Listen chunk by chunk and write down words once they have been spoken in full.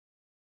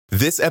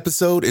This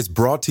episode is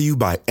brought to you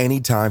by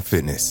Anytime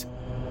Fitness.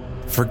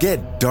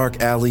 Forget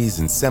dark alleys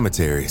and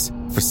cemeteries.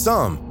 For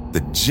some,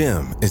 the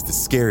gym is the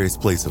scariest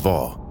place of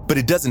all, but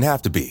it doesn't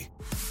have to be.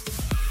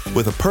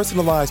 With a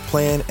personalized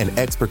plan and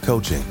expert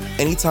coaching,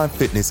 Anytime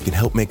Fitness can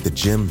help make the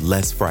gym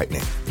less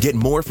frightening. Get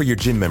more for your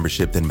gym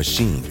membership than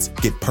machines.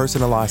 Get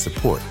personalized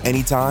support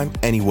anytime,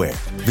 anywhere.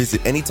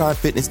 Visit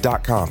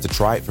AnytimeFitness.com to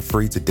try it for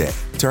free today.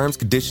 Terms,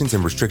 conditions,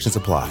 and restrictions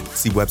apply.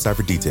 See website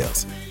for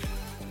details.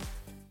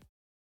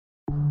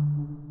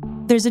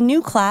 There's a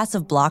new class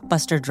of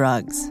blockbuster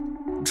drugs.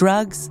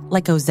 Drugs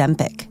like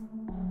Ozempic.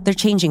 They're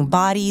changing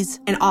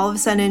bodies. And all of a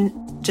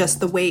sudden, just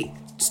the weight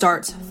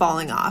starts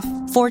falling off.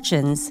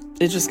 Fortunes.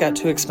 It just got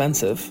too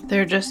expensive.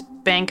 They're just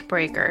bank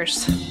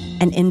breakers.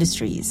 And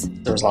industries.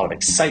 There was a lot of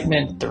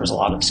excitement. There was a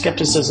lot of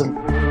skepticism.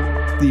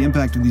 The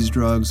impact of these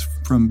drugs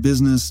from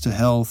business to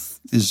health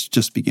is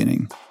just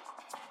beginning.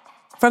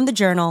 From the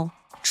Journal,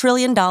 $1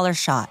 Trillion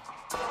Shot.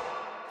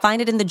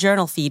 Find it in the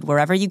Journal feed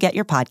wherever you get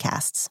your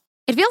podcasts.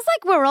 It feels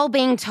like we're all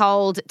being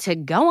told to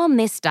go on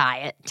this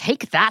diet,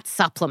 take that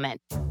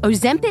supplement.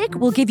 Ozempic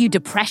will give you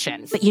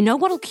depression, but you know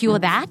what'll cure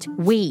that?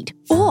 Weed.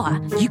 Or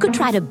you could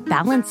try to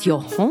balance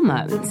your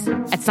hormones.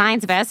 At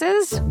Science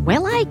Versus, we're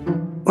like...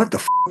 What the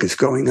f*** is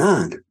going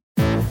on?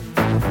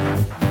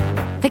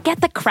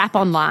 Forget the crap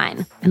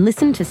online and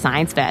listen to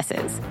Science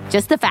Versus.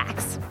 Just the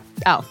facts.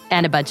 Oh,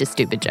 and a bunch of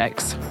stupid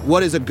jokes.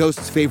 What is a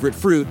ghost's favorite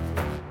fruit?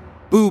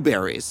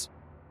 Blueberries.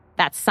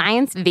 That's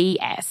Science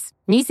VS.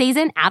 New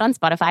season out on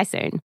Spotify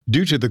soon.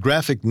 Due to the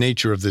graphic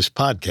nature of this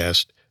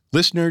podcast,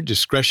 listener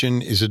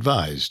discretion is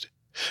advised.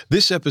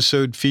 This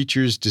episode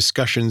features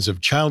discussions of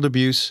child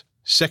abuse,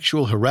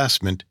 sexual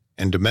harassment,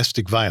 and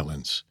domestic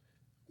violence.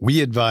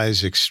 We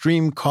advise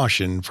extreme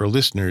caution for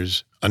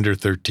listeners under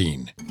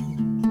 13.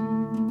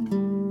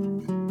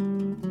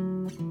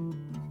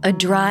 A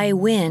dry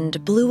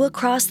wind blew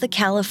across the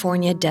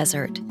California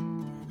desert.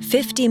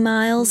 50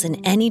 miles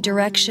in any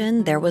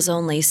direction, there was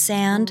only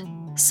sand,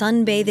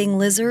 sunbathing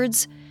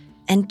lizards,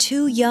 and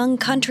two young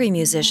country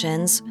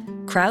musicians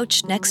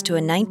crouched next to a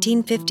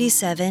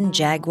 1957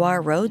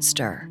 Jaguar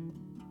Roadster.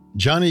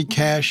 Johnny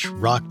Cash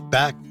rocked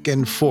back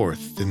and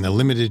forth in the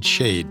limited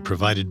shade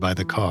provided by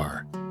the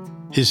car.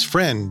 His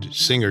friend,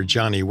 singer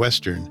Johnny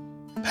Western,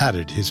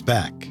 patted his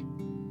back.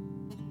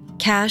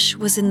 Cash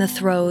was in the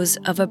throes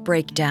of a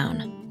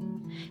breakdown.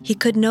 He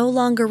could no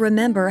longer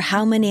remember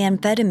how many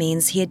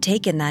amphetamines he had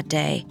taken that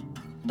day,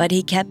 but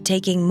he kept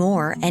taking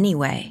more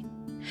anyway.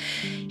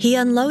 He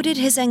unloaded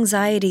his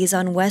anxieties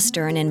on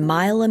Western in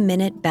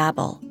mile-a-minute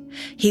babble.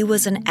 He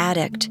was an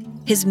addict.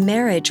 His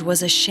marriage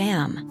was a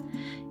sham.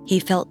 He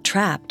felt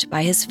trapped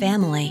by his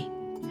family.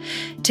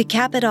 To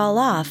cap it all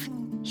off,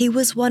 he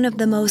was one of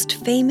the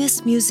most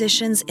famous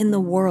musicians in the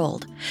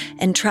world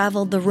and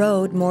traveled the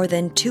road more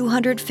than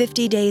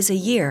 250 days a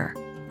year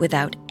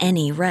without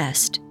any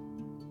rest.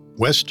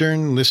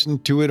 Western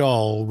listened to it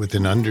all with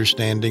an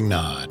understanding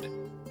nod.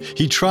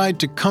 He tried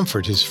to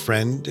comfort his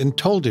friend and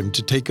told him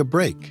to take a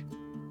break.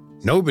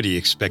 Nobody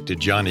expected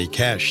Johnny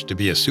Cash to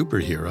be a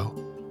superhero,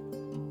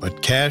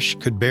 but Cash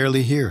could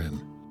barely hear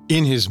him.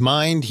 In his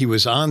mind, he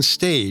was on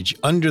stage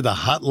under the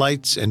hot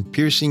lights and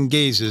piercing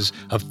gazes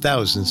of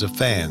thousands of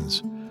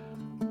fans.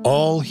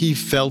 All he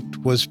felt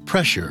was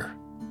pressure,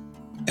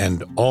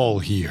 and all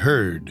he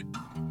heard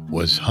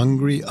was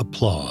hungry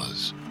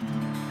applause.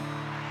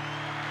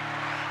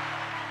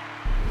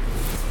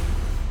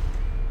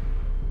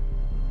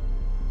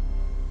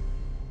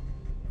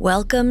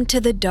 Welcome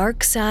to the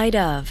Dark Side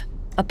of,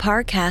 a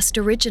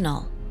Parcast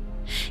original.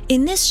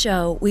 In this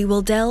show, we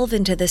will delve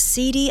into the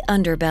seedy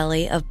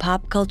underbelly of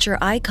pop culture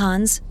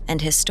icons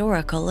and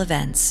historical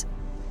events.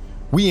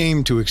 We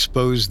aim to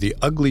expose the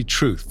ugly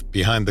truth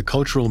behind the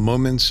cultural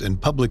moments and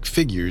public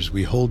figures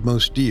we hold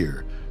most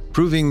dear,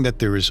 proving that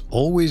there is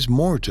always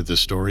more to the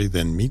story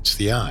than meets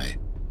the eye.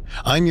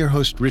 I'm your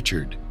host,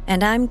 Richard.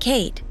 And I'm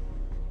Kate.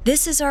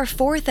 This is our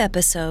 4th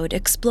episode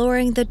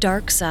exploring the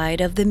dark side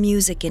of the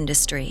music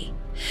industry.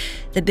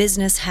 The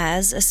business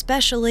has,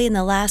 especially in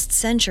the last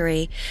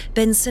century,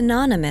 been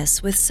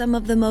synonymous with some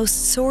of the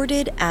most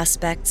sordid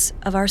aspects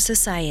of our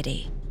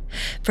society.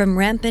 From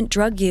rampant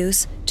drug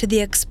use to the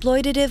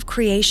exploitative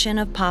creation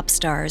of pop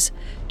stars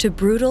to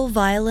brutal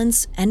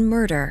violence and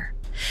murder,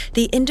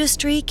 the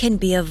industry can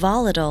be a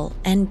volatile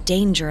and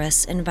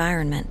dangerous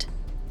environment.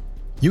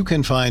 You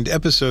can find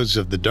episodes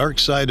of The Dark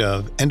Side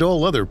of and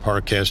all other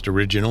Parcast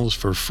originals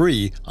for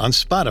free on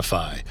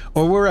Spotify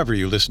or wherever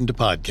you listen to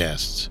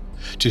podcasts.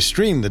 To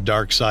stream The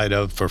Dark Side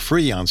of for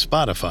free on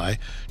Spotify,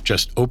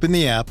 just open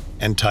the app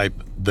and type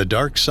The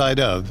Dark Side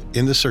of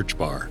in the search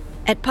bar.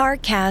 At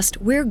Parcast,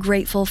 we're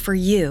grateful for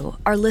you,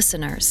 our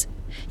listeners.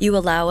 You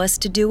allow us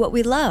to do what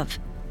we love.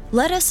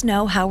 Let us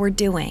know how we're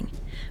doing.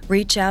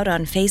 Reach out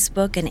on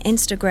Facebook and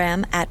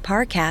Instagram at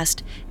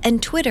Parcast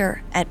and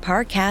Twitter at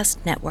Parcast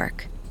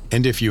Network.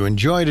 And if you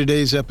enjoy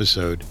today's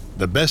episode,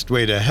 the best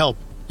way to help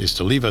is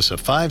to leave us a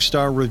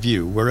 5-star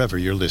review wherever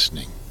you're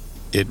listening.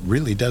 It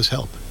really does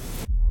help.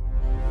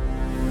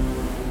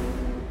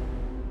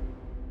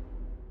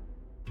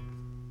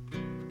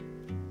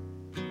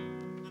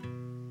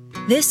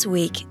 This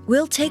week,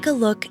 we'll take a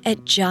look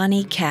at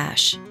Johnny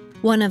Cash,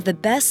 one of the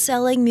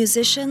best-selling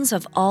musicians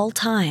of all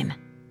time.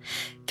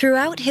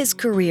 Throughout his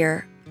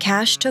career,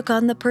 Cash took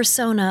on the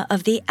persona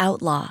of the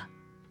outlaw,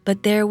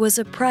 but there was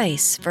a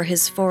price for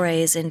his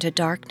forays into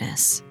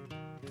darkness.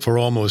 For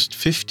almost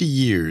 50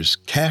 years,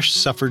 Cash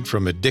suffered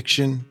from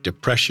addiction,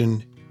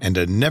 depression, and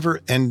a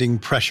never-ending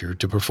pressure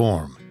to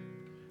perform.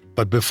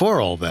 But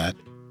before all that,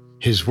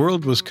 his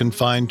world was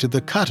confined to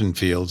the cotton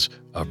fields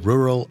of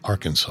rural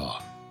Arkansas.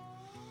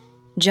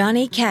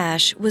 Johnny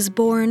Cash was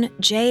born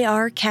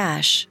J.R.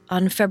 Cash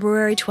on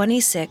February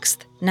 26,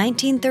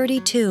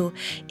 1932,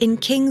 in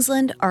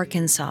Kingsland,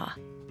 Arkansas.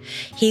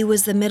 He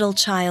was the middle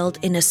child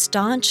in a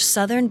staunch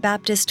Southern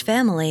Baptist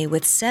family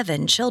with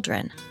 7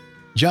 children.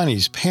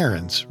 Johnny's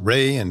parents,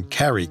 Ray and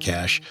Carrie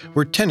Cash,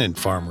 were tenant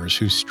farmers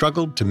who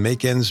struggled to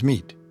make ends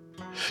meet.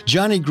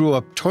 Johnny grew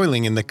up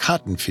toiling in the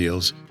cotton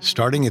fields,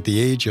 starting at the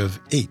age of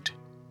 8.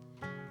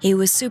 He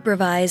was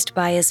supervised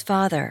by his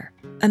father,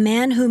 a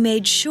man who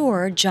made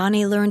sure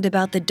Johnny learned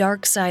about the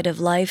dark side of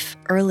life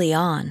early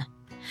on.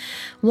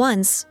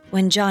 Once,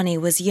 when Johnny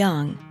was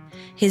young,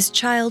 his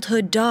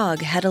childhood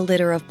dog had a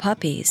litter of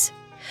puppies.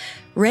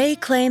 Ray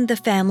claimed the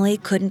family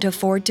couldn't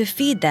afford to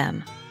feed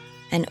them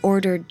and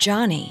ordered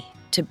Johnny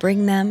to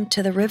bring them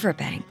to the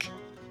riverbank.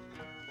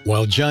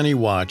 While Johnny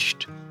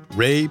watched,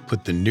 Ray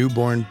put the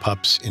newborn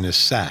pups in a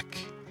sack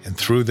and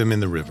threw them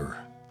in the river.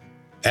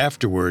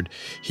 Afterward,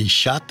 he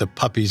shot the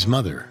puppy's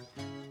mother.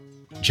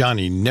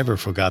 Johnny never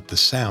forgot the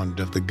sound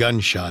of the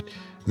gunshot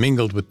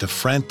mingled with the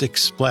frantic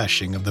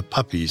splashing of the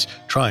puppies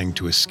trying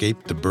to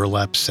escape the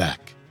burlap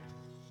sack.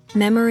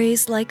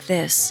 Memories like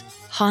this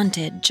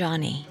haunted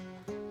Johnny.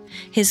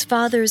 His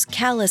father's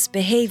callous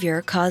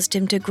behavior caused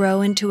him to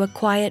grow into a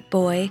quiet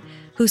boy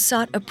who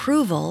sought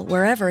approval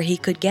wherever he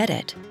could get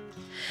it.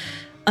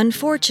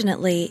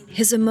 Unfortunately,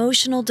 his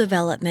emotional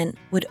development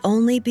would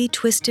only be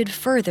twisted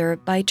further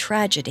by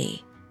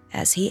tragedy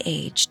as he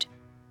aged.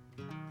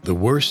 The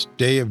worst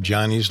day of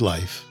Johnny's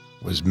life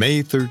was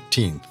May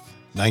 13th,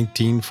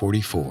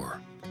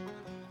 1944.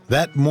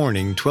 That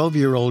morning,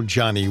 12-year-old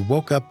Johnny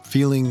woke up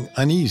feeling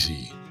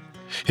uneasy.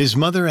 His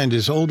mother and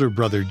his older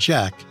brother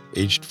Jack,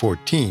 aged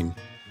 14,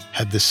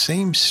 had the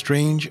same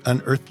strange,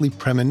 unearthly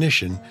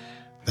premonition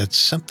that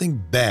something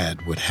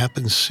bad would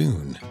happen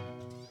soon.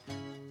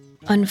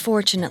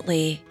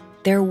 Unfortunately,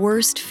 their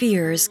worst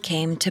fears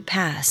came to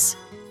pass.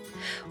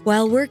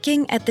 While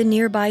working at the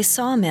nearby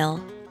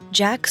sawmill,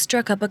 Jack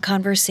struck up a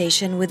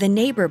conversation with a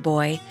neighbor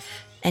boy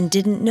and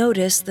didn't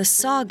notice the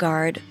saw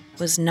guard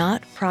was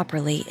not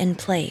properly in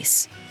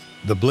place.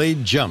 The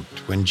blade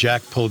jumped when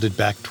Jack pulled it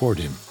back toward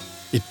him.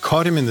 It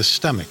caught him in the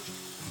stomach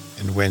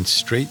and went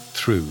straight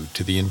through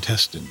to the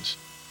intestines.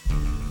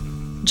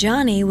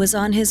 Johnny was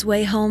on his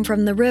way home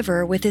from the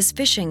river with his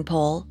fishing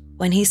pole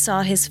when he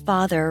saw his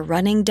father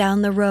running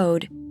down the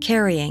road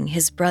carrying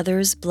his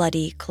brother's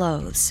bloody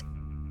clothes.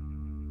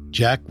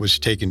 Jack was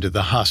taken to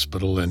the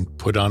hospital and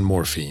put on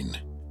morphine.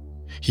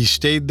 He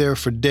stayed there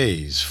for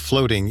days,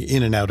 floating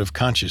in and out of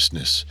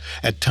consciousness.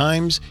 At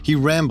times, he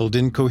rambled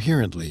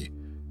incoherently,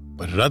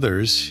 but at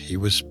others, he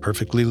was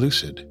perfectly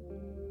lucid.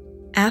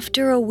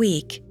 After a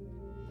week,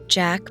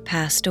 Jack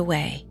passed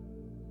away.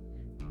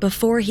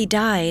 Before he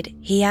died,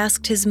 he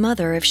asked his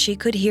mother if she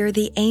could hear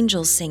the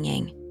angels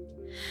singing.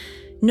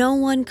 No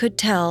one could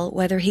tell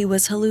whether he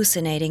was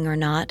hallucinating or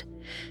not,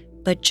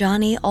 but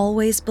Johnny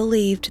always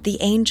believed the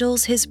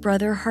angels his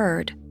brother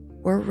heard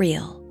were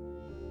real.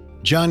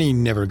 Johnny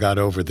never got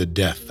over the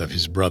death of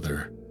his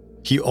brother.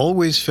 He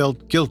always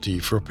felt guilty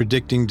for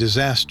predicting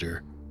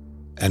disaster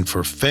and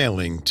for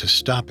failing to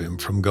stop him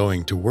from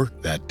going to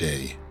work that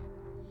day.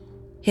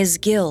 His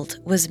guilt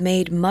was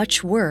made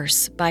much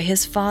worse by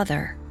his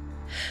father.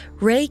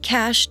 Ray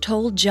Cash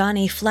told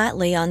Johnny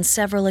flatly on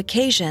several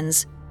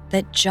occasions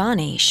that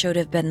Johnny should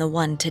have been the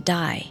one to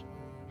die.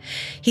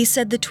 He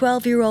said the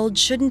 12-year-old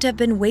shouldn't have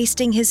been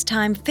wasting his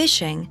time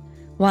fishing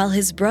while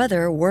his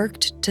brother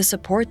worked to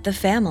support the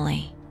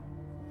family.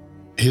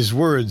 His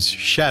words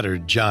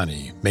shattered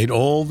Johnny, made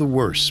all the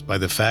worse by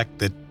the fact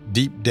that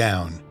deep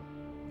down,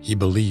 he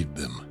believed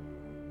them.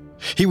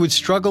 He would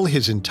struggle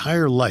his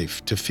entire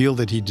life to feel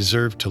that he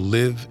deserved to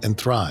live and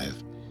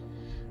thrive.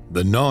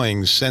 The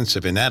gnawing sense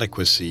of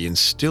inadequacy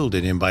instilled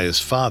in him by his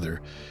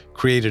father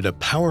created a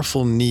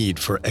powerful need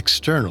for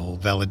external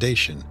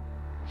validation.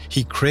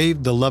 He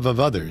craved the love of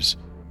others,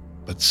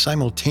 but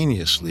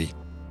simultaneously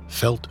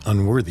felt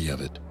unworthy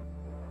of it.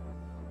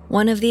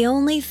 One of the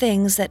only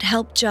things that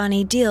helped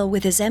Johnny deal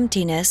with his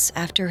emptiness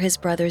after his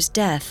brother's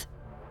death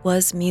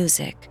was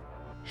music.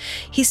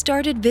 He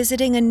started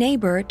visiting a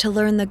neighbor to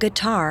learn the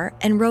guitar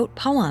and wrote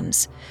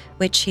poems,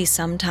 which he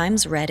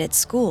sometimes read at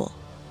school.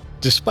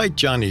 Despite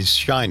Johnny's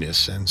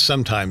shyness and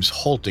sometimes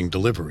halting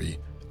delivery,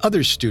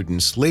 other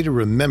students later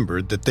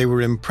remembered that they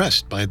were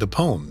impressed by the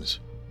poems.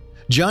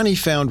 Johnny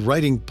found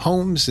writing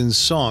poems and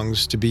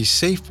songs to be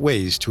safe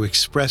ways to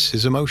express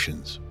his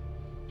emotions.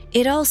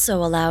 It also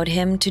allowed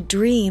him to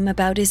dream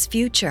about his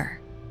future.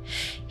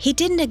 He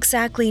didn't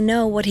exactly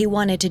know what he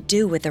wanted to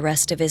do with the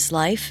rest of his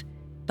life,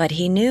 but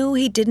he knew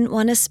he didn't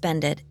want to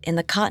spend it in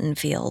the cotton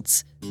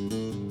fields.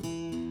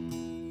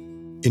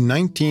 In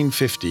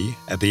 1950,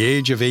 at the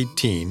age of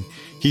 18,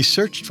 he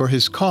searched for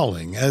his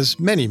calling, as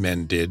many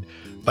men did,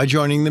 by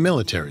joining the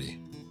military.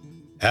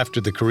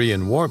 After the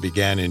Korean War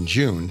began in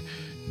June,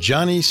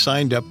 Johnny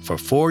signed up for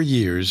 4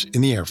 years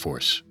in the Air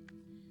Force.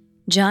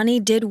 Johnny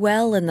did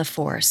well in the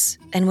force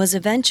and was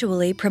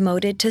eventually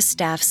promoted to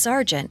staff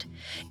sergeant,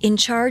 in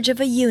charge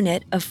of a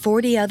unit of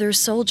 40 other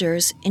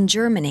soldiers in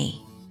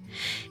Germany.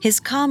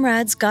 His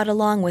comrades got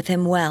along with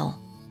him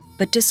well,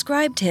 but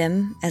described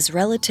him as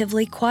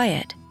relatively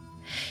quiet.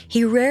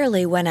 He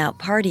rarely went out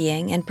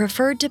partying and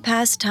preferred to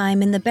pass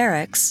time in the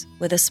barracks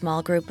with a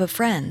small group of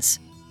friends.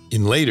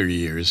 In later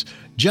years,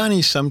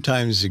 Johnny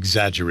sometimes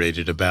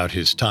exaggerated about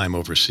his time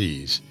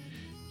overseas.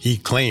 He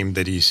claimed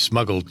that he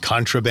smuggled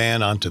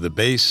contraband onto the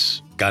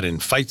base, got in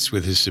fights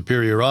with his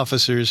superior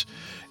officers,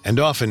 and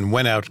often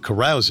went out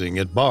carousing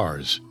at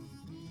bars.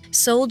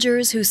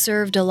 Soldiers who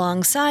served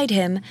alongside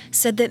him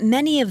said that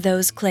many of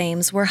those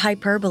claims were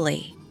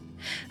hyperbole.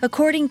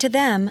 According to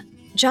them,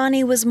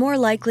 Johnny was more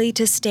likely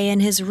to stay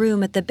in his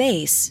room at the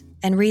base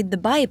and read the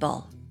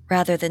Bible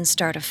rather than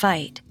start a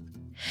fight.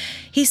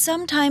 He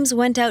sometimes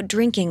went out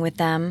drinking with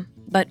them,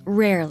 but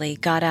rarely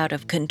got out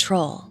of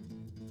control.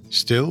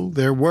 Still,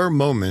 there were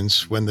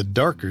moments when the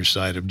darker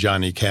side of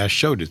Johnny Cash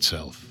showed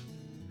itself.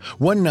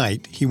 One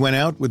night, he went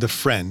out with a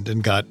friend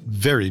and got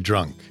very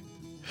drunk.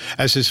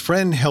 As his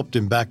friend helped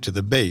him back to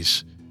the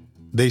base,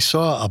 they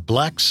saw a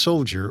black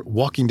soldier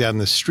walking down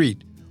the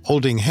street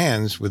holding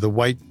hands with a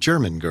white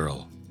German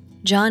girl.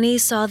 Johnny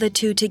saw the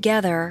two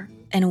together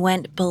and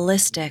went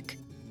ballistic.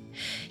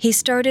 He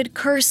started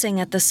cursing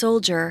at the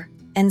soldier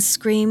and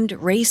screamed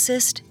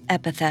racist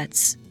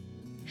epithets.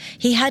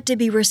 He had to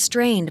be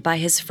restrained by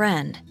his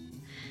friend.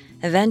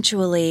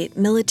 Eventually,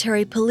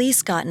 military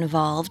police got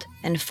involved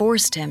and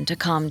forced him to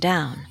calm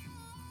down.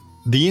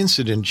 The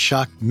incident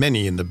shocked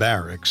many in the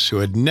barracks who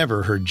had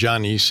never heard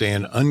Johnny say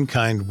an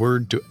unkind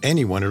word to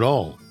anyone at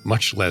all,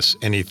 much less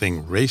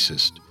anything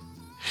racist.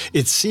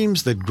 It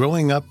seems that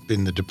growing up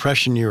in the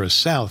Depression-era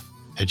South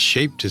had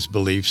shaped his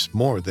beliefs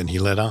more than he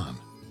let on.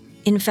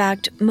 In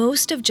fact,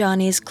 most of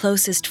Johnny's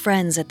closest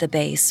friends at the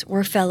base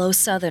were fellow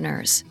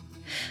Southerners.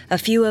 A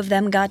few of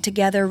them got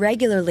together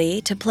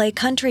regularly to play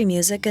country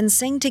music and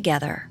sing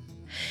together.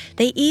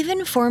 They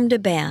even formed a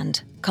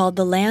band called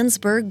the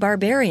Landsberg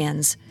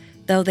Barbarians,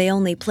 though they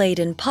only played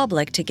in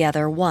public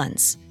together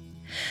once.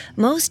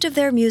 Most of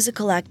their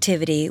musical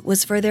activity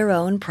was for their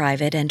own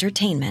private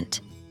entertainment.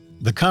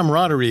 The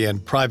camaraderie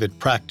and private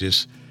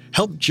practice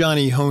helped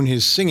Johnny hone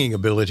his singing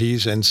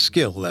abilities and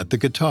skill at the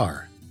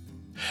guitar.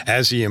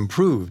 As he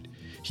improved,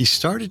 he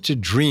started to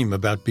dream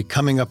about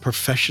becoming a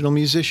professional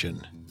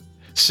musician.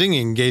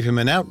 Singing gave him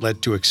an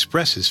outlet to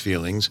express his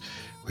feelings,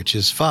 which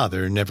his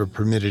father never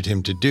permitted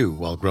him to do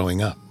while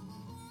growing up.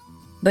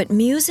 But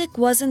music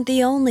wasn't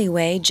the only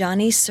way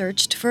Johnny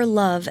searched for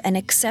love and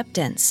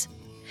acceptance.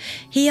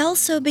 He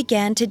also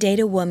began to date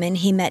a woman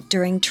he met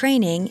during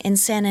training in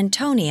San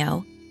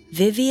Antonio,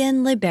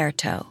 Vivian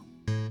Liberto.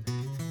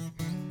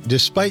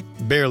 Despite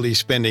barely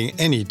spending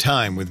any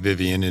time with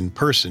Vivian in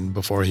person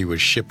before he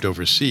was shipped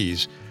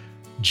overseas,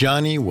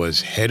 Johnny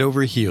was head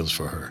over heels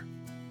for her.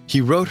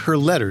 He wrote her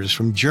letters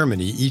from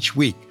Germany each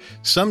week,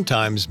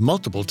 sometimes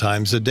multiple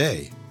times a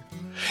day.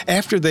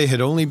 After they had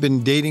only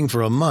been dating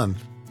for a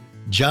month,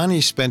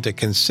 Johnny spent a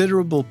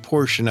considerable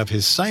portion of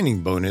his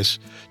signing bonus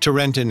to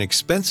rent an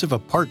expensive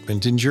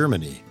apartment in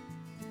Germany.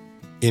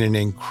 In an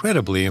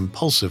incredibly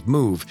impulsive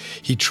move,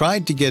 he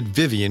tried to get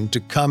Vivian to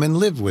come and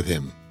live with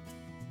him.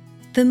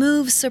 The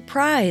move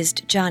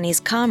surprised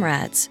Johnny's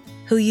comrades,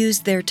 who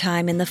used their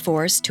time in the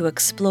force to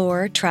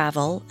explore,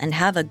 travel, and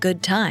have a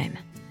good time.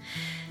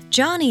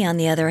 Johnny, on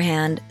the other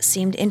hand,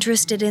 seemed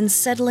interested in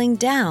settling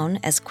down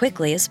as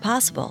quickly as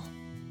possible.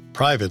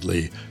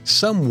 Privately,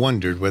 some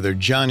wondered whether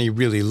Johnny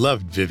really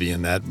loved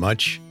Vivian that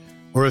much,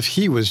 or if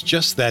he was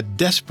just that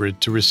desperate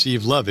to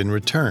receive love in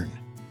return.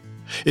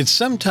 It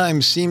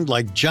sometimes seemed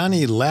like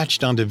Johnny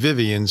latched onto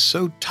Vivian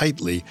so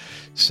tightly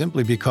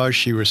simply because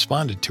she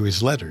responded to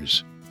his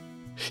letters.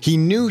 He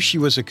knew she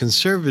was a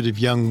conservative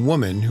young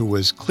woman who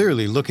was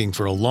clearly looking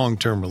for a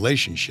long-term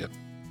relationship.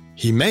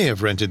 He may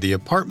have rented the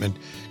apartment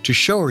to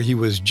show her he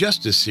was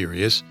just as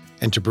serious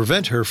and to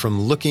prevent her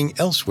from looking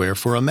elsewhere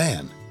for a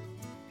man.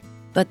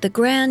 But the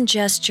grand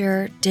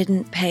gesture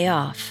didn't pay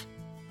off.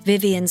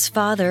 Vivian's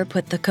father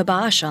put the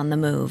kibosh on the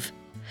move.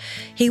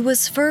 He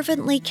was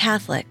fervently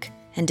Catholic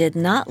and did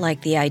not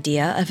like the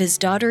idea of his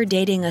daughter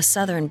dating a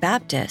Southern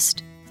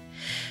Baptist.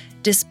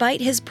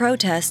 Despite his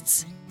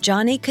protests,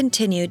 Johnny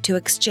continued to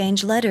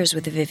exchange letters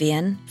with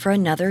Vivian for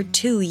another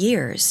 2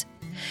 years.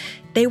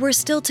 They were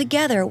still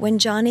together when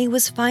Johnny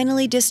was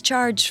finally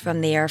discharged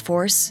from the Air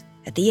Force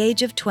at the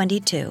age of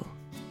 22.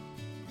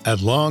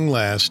 At long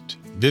last,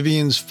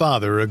 Vivian's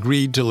father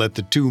agreed to let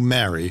the two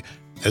marry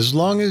as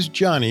long as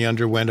Johnny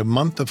underwent a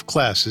month of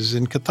classes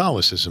in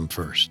Catholicism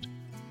first.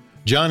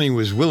 Johnny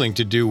was willing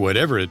to do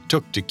whatever it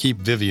took to keep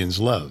Vivian's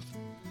love.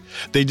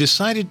 They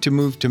decided to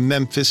move to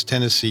Memphis,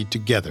 Tennessee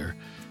together,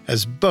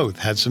 as both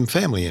had some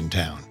family in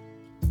town.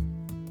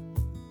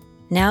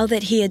 Now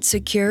that he had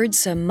secured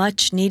some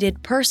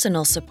much-needed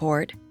personal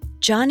support,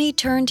 Johnny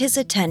turned his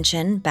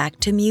attention back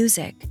to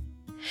music.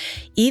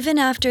 Even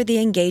after the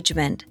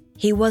engagement,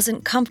 he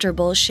wasn't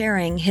comfortable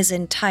sharing his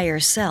entire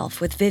self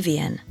with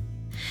Vivian.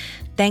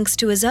 Thanks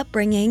to his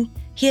upbringing,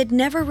 he had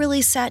never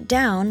really sat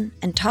down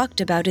and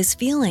talked about his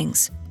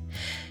feelings.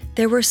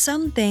 There were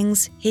some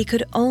things he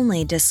could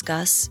only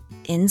discuss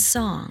in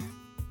song.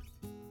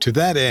 To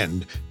that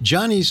end,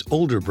 Johnny's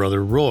older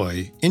brother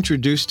Roy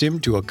introduced him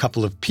to a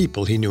couple of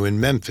people he knew in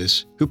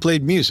Memphis who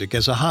played music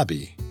as a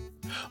hobby.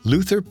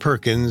 Luther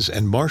Perkins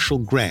and Marshall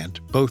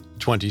Grant, both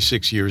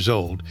 26 years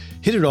old,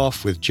 hit it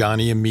off with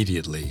Johnny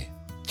immediately.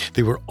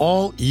 They were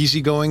all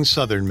easygoing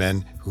Southern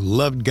men who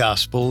loved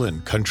gospel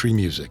and country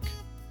music.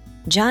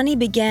 Johnny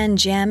began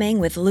jamming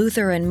with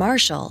Luther and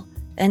Marshall,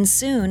 and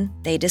soon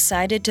they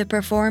decided to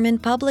perform in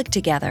public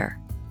together.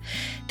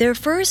 Their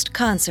first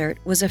concert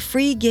was a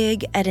free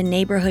gig at a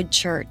neighborhood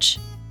church.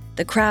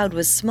 The crowd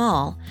was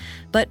small,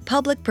 but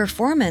public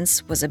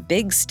performance was a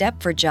big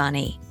step for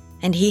Johnny,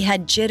 and he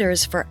had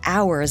jitters for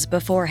hours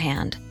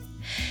beforehand.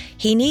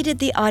 He needed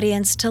the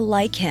audience to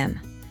like him,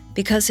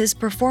 because his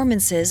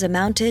performances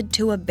amounted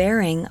to a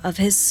bearing of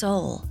his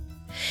soul.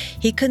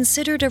 He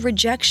considered a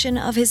rejection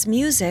of his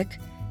music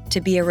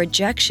to be a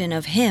rejection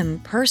of him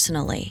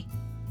personally.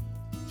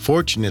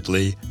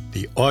 Fortunately,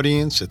 the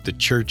audience at the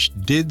church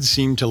did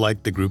seem to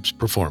like the group's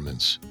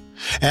performance.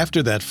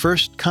 After that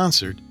first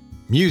concert,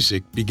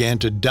 music began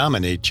to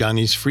dominate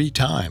Johnny's free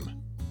time.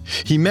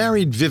 He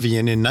married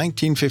Vivian in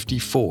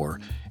 1954,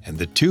 and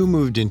the two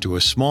moved into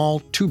a small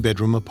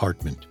two-bedroom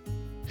apartment.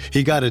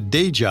 He got a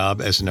day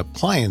job as an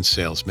appliance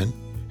salesman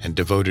and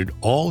devoted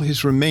all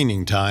his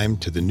remaining time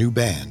to the new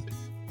band.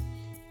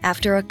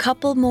 After a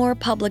couple more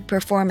public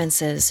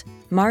performances,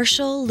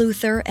 Marshall,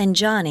 Luther, and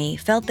Johnny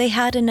felt they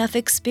had enough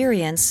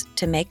experience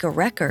to make a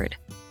record.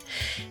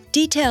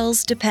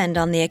 Details depend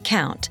on the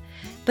account,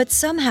 but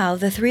somehow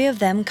the three of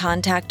them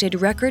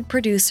contacted record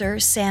producer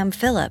Sam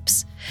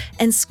Phillips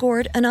and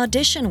scored an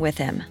audition with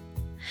him.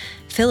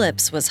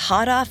 Phillips was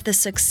hot off the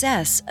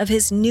success of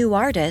his new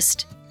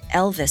artist,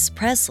 Elvis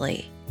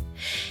Presley.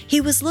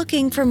 He was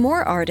looking for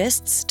more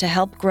artists to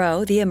help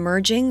grow the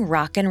emerging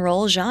rock and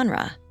roll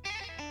genre.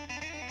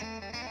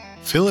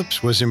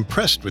 Phillips was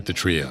impressed with the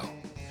trio.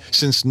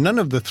 Since none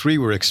of the three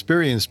were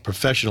experienced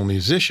professional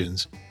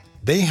musicians,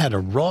 they had a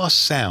raw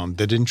sound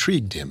that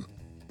intrigued him.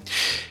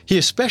 He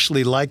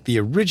especially liked the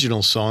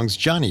original songs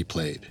Johnny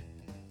played.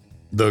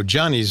 Though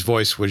Johnny's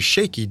voice was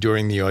shaky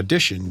during the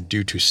audition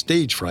due to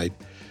stage fright,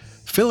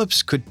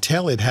 Phillips could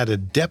tell it had a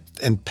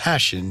depth and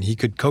passion he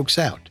could coax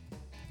out.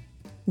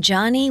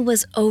 Johnny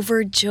was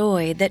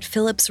overjoyed that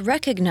Phillips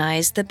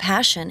recognized the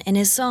passion in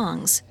his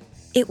songs.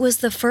 It was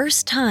the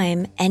first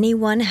time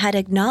anyone had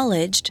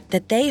acknowledged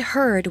that they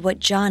heard what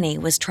Johnny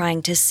was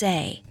trying to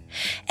say,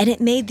 and it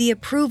made the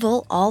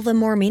approval all the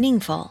more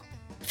meaningful.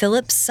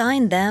 Phillips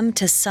signed them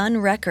to Sun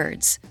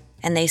Records,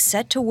 and they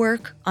set to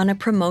work on a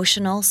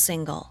promotional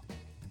single.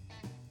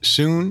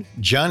 Soon,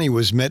 Johnny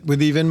was met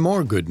with even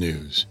more good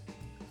news.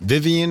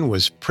 Vivian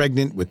was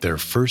pregnant with their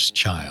first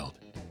child.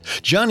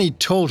 Johnny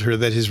told her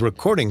that his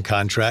recording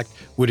contract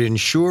would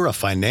ensure a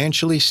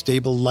financially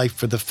stable life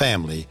for the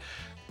family,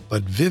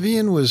 but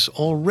Vivian was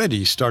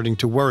already starting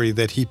to worry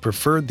that he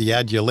preferred the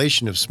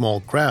adulation of small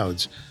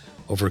crowds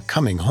over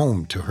coming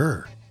home to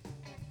her.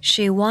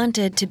 She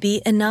wanted to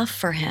be enough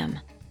for him,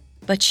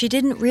 but she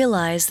didn't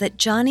realize that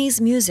Johnny's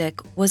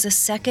music was a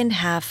second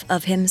half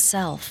of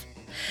himself,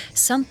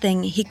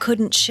 something he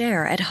couldn't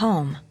share at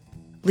home.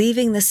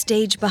 Leaving the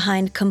stage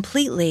behind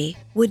completely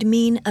would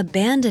mean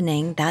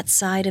abandoning that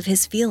side of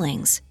his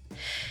feelings.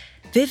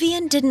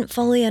 Vivian didn't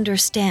fully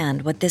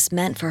understand what this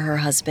meant for her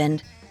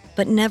husband,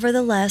 but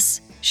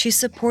nevertheless, she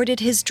supported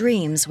his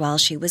dreams while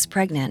she was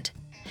pregnant.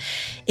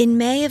 In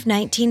May of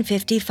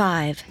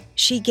 1955,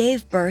 she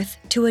gave birth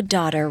to a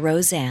daughter,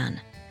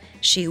 Roseanne.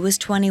 She was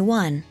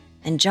 21,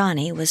 and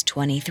Johnny was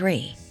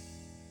 23.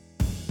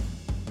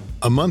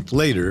 A month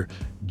later,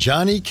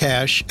 Johnny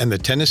Cash and the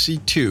Tennessee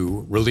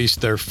Two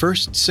released their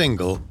first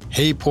single,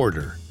 Hey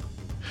Porter.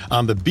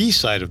 On the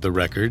B-side of the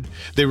record,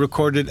 they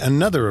recorded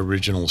another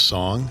original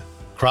song,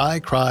 Cry,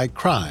 Cry,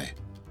 Cry.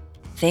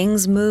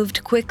 Things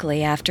moved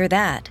quickly after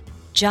that.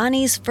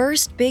 Johnny's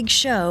first big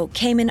show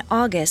came in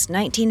August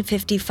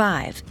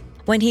 1955,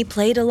 when he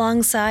played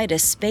alongside a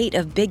spate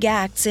of big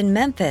acts in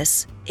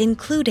Memphis,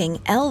 including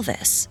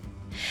Elvis.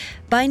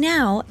 By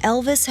now,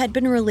 Elvis had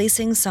been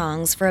releasing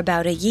songs for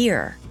about a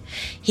year.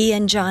 He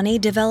and Johnny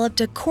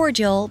developed a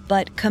cordial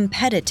but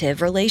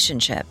competitive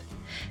relationship.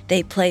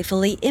 They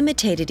playfully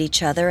imitated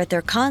each other at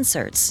their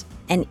concerts,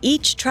 and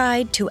each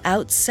tried to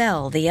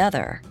outsell the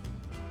other.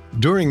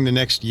 During the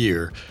next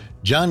year,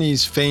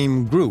 Johnny's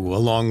fame grew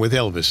along with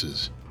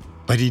Elvis's,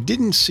 but he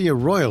didn't see a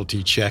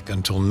royalty check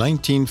until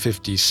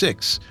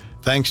 1956,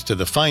 thanks to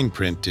the fine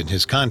print in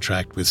his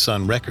contract with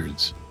Sun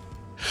Records.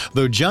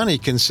 Though Johnny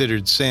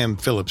considered Sam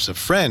Phillips a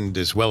friend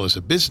as well as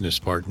a business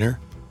partner,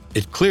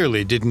 it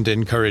clearly didn't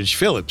encourage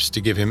Phillips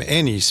to give him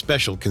any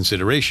special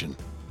consideration.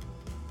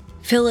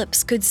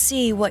 Phillips could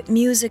see what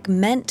music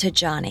meant to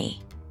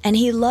Johnny, and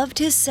he loved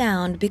his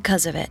sound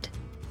because of it.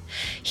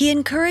 He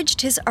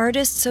encouraged his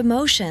artists'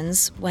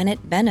 emotions when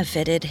it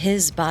benefited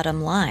his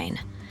bottom line.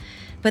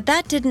 But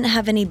that didn't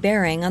have any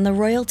bearing on the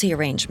royalty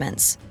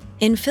arrangements.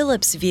 In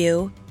Phillips'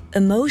 view,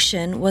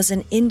 emotion was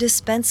an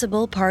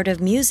indispensable part of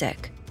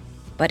music,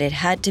 but it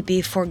had to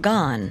be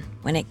foregone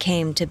when it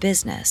came to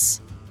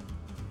business.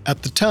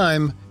 At the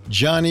time,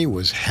 Johnny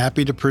was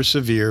happy to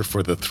persevere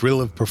for the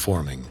thrill of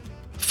performing.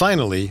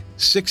 Finally,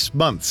 6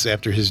 months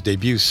after his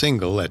debut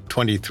single at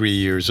 23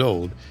 years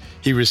old,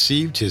 he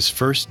received his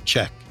first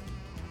check.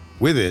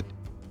 With it,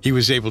 he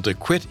was able to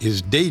quit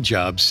his day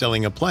job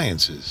selling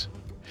appliances.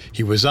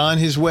 He was on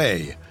his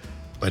way,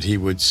 but he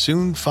would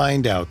soon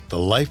find out the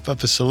life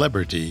of a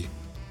celebrity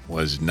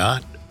was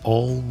not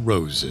all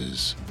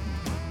roses.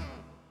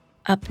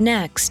 Up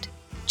next,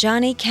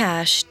 Johnny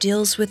Cash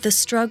deals with the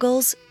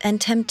struggles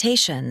and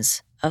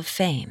temptations of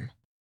fame.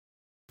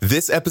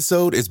 This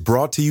episode is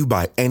brought to you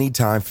by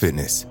Anytime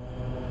Fitness.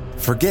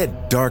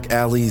 Forget dark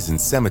alleys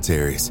and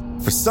cemeteries.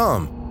 For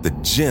some, the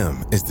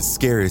gym is the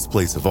scariest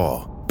place of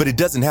all. But it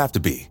doesn't have to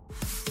be.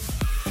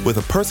 With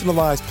a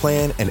personalized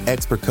plan and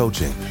expert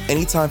coaching,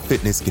 Anytime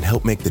Fitness can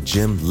help make the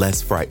gym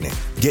less frightening.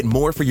 Get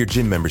more for your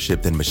gym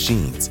membership than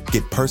machines.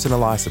 Get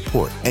personalized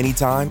support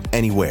anytime,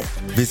 anywhere.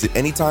 Visit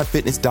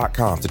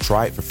AnytimeFitness.com to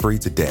try it for free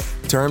today.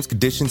 Terms,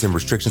 conditions, and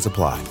restrictions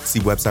apply. See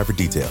website for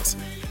details.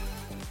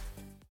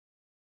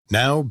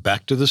 Now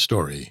back to the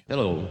story.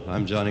 Hello,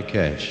 I'm Johnny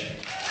Cash.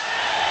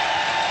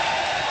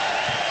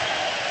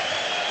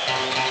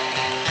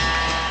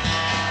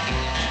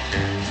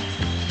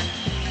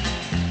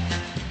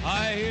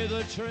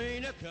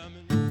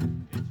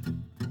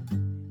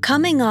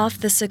 Coming off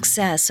the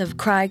success of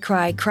Cry,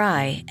 Cry,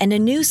 Cry and a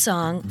new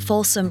song,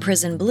 Folsom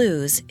Prison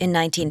Blues, in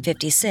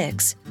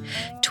 1956,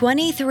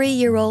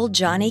 23-year-old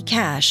Johnny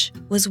Cash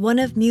was one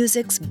of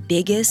music's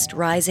biggest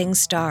rising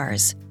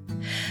stars.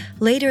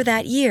 Later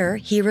that year,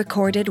 he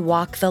recorded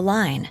Walk the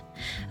Line,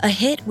 a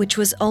hit which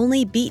was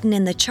only beaten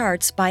in the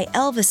charts by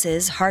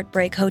Elvis's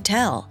Heartbreak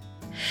Hotel.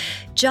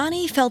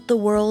 Johnny felt the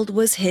world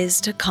was his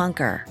to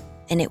conquer,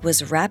 and it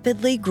was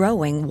rapidly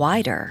growing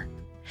wider.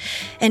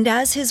 And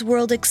as his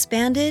world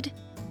expanded,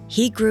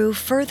 he grew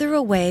further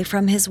away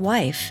from his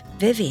wife,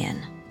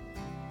 Vivian.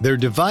 Their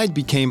divide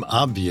became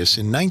obvious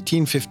in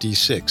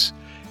 1956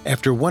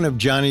 after one of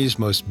Johnny's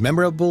most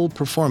memorable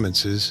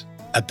performances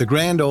at the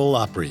Grand Ole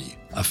Opry,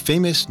 a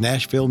famous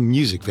Nashville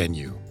music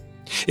venue.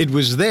 It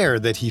was there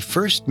that he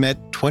first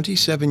met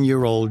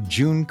 27-year-old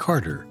June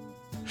Carter.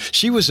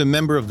 She was a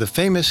member of the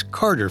famous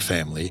Carter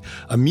family,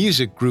 a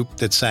music group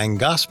that sang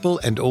gospel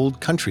and old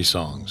country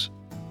songs.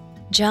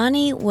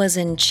 Johnny was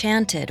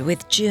enchanted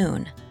with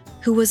June,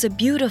 who was a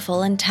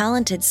beautiful and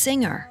talented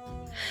singer.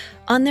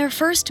 On their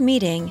first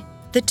meeting,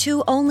 the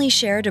two only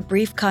shared a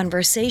brief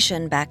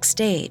conversation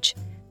backstage,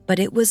 but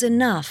it was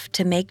enough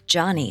to make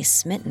Johnny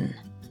smitten.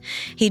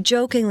 He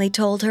jokingly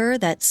told her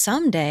that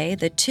someday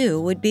the two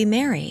would be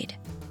married.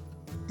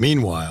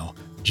 Meanwhile,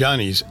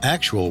 Johnny's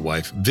actual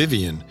wife,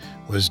 Vivian,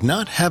 was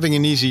not having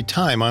an easy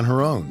time on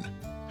her own.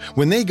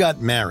 When they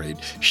got married,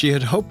 she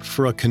had hoped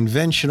for a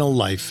conventional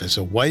life as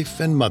a wife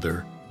and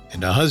mother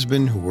and a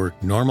husband who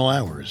worked normal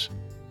hours.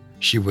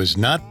 She was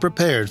not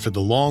prepared for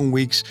the long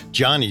weeks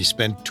Johnny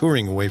spent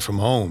touring away from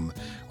home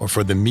or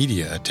for the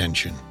media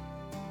attention.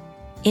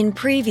 In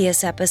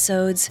previous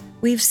episodes,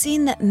 we've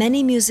seen that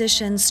many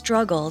musicians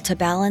struggle to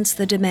balance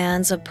the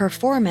demands of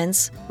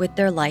performance with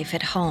their life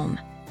at home.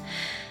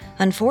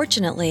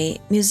 Unfortunately,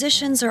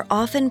 musicians are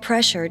often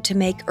pressured to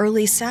make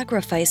early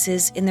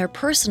sacrifices in their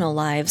personal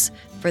lives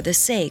for the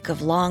sake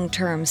of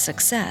long-term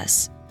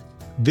success.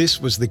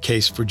 This was the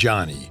case for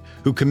Johnny,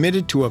 who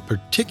committed to a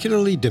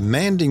particularly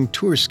demanding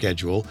tour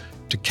schedule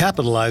to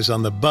capitalize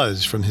on the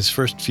buzz from his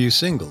first few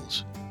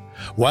singles.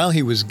 While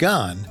he was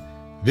gone,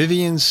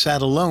 Vivian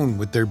sat alone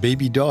with their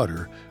baby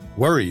daughter,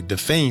 worried the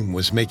fame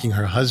was making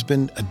her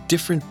husband a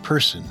different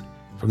person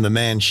from the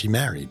man she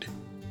married.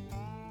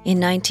 In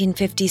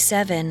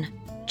 1957,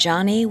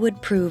 Johnny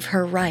would prove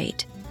her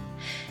right.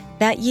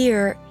 That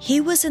year, he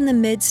was in the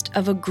midst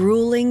of a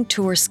grueling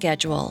tour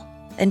schedule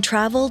and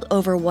traveled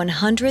over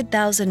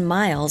 100,000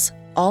 miles,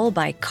 all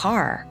by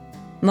car.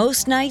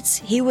 Most nights,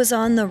 he was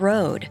on the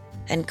road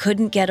and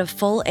couldn't get a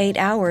full 8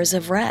 hours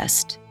of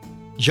rest.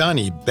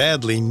 Johnny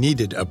badly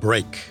needed a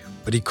break,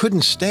 but he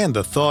couldn't stand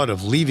the thought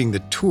of leaving the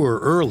tour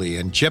early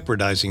and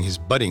jeopardizing his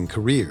budding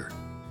career.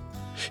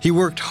 He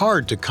worked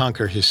hard to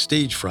conquer his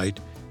stage fright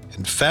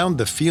and found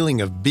the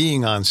feeling of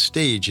being on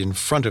stage in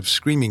front of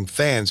screaming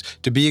fans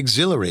to be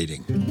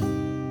exhilarating.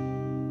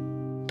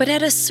 But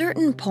at a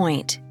certain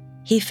point,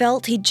 he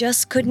felt he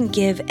just couldn't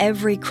give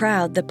every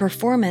crowd the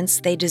performance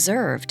they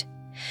deserved.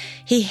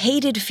 He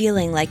hated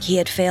feeling like he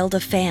had failed a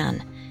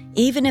fan,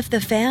 even if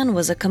the fan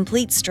was a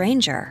complete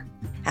stranger.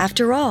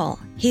 After all,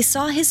 he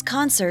saw his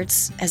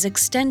concerts as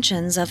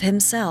extensions of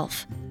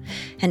himself.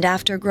 And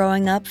after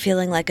growing up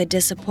feeling like a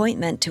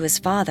disappointment to his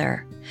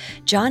father,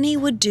 Johnny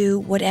would do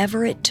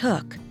whatever it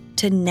took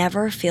to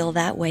never feel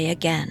that way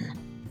again.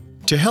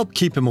 To help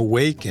keep him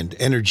awake and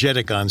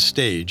energetic on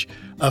stage,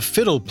 a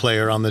fiddle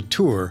player on the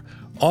tour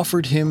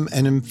offered him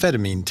an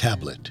amphetamine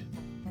tablet.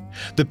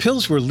 The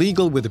pills were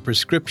legal with a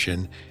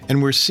prescription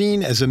and were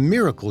seen as a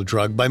miracle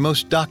drug by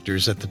most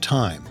doctors at the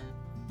time.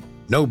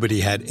 Nobody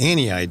had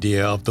any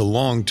idea of the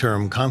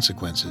long-term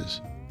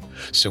consequences.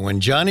 So when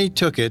Johnny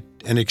took it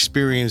and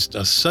experienced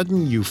a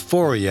sudden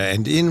euphoria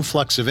and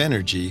influx of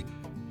energy,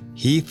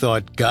 he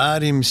thought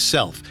God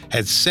himself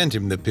had sent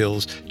him the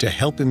pills to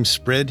help him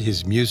spread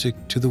his music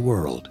to the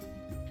world.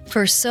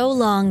 For so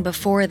long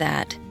before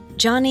that,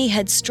 Johnny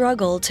had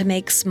struggled to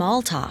make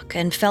small talk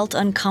and felt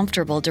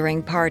uncomfortable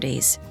during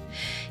parties.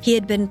 He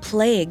had been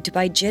plagued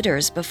by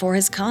jitters before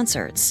his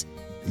concerts.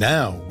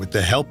 Now, with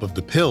the help of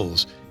the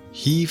pills,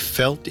 he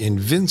felt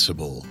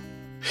invincible.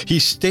 He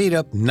stayed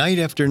up night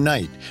after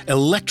night,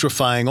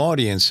 electrifying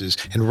audiences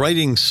and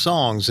writing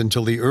songs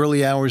until the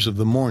early hours of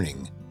the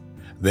morning.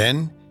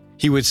 Then,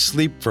 he would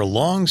sleep for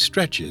long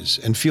stretches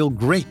and feel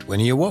great when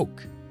he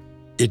awoke.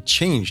 It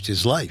changed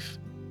his life.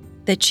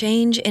 The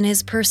change in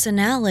his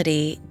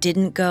personality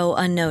didn't go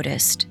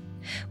unnoticed.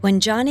 When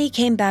Johnny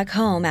came back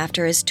home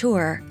after his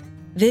tour,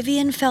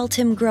 Vivian felt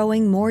him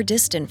growing more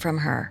distant from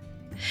her.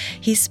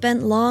 He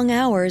spent long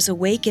hours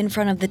awake in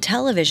front of the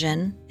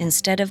television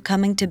instead of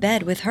coming to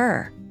bed with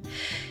her.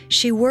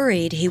 She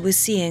worried he was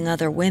seeing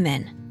other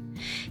women.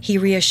 He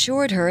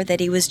reassured her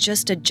that he was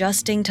just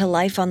adjusting to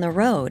life on the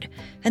road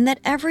and that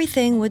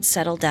everything would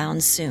settle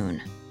down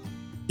soon.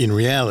 In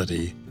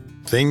reality,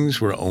 things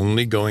were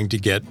only going to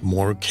get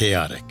more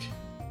chaotic.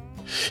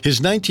 His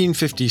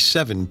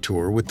 1957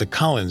 tour with the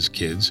Collins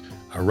Kids,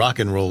 a rock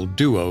and roll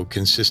duo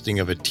consisting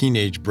of a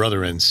teenage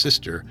brother and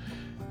sister,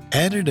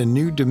 added a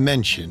new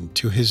dimension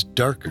to his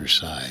darker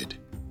side.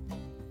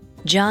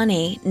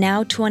 Johnny,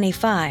 now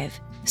 25,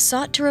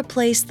 sought to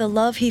replace the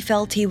love he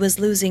felt he was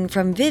losing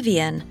from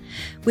Vivian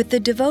with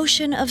the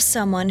devotion of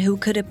someone who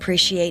could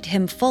appreciate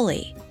him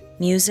fully,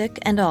 music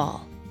and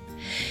all.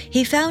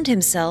 He found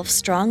himself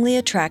strongly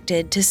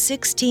attracted to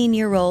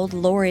 16-year-old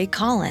Lori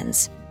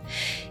Collins.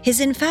 His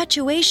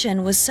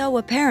infatuation was so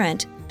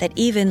apparent that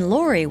even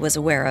Lori was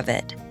aware of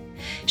it.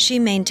 She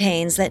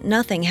maintains that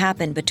nothing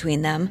happened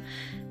between them,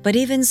 but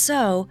even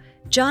so,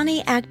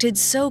 Johnny acted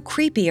so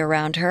creepy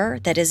around her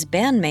that his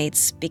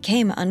bandmates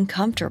became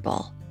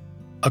uncomfortable.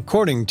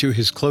 According to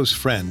his close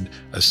friend,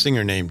 a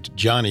singer named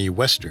Johnny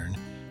Western,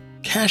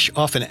 Cash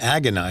often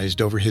agonized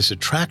over his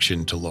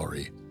attraction to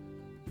Lori.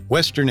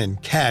 Western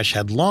and Cash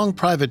had long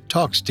private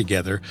talks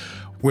together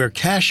where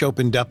Cash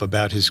opened up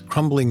about his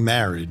crumbling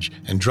marriage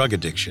and drug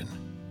addiction.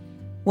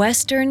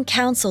 Western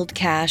counseled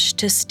Cash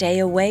to stay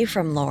away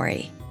from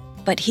Lori,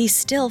 but he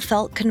still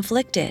felt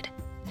conflicted.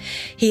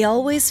 He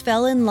always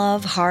fell in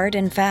love hard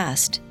and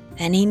fast,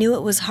 and he knew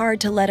it was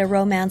hard to let a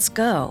romance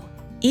go,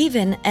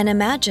 even an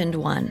imagined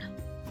one.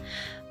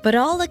 But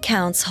all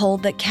accounts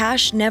hold that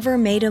Cash never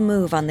made a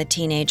move on the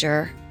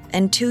teenager,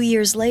 and 2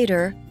 years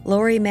later,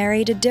 Lori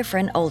married a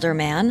different older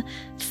man,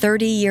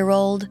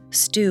 30-year-old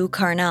Stu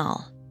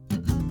Carnall.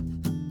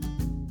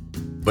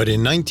 But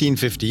in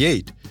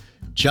 1958,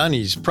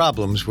 Johnny's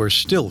problems were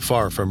still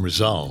far from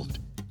resolved.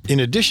 In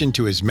addition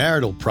to his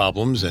marital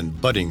problems and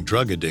budding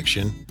drug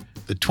addiction,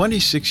 the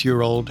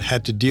 26-year-old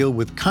had to deal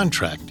with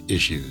contract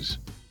issues.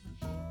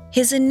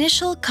 His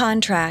initial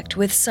contract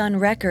with Sun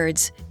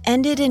Records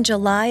ended in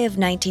July of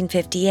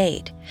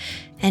 1958,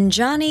 and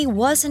Johnny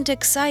wasn't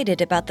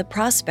excited about the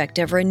prospect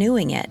of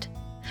renewing it.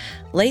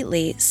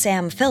 Lately,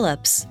 Sam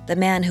Phillips, the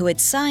man who had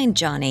signed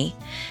Johnny,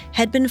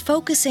 had been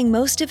focusing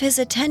most of his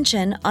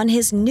attention on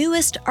his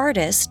newest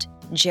artist,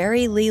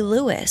 Jerry Lee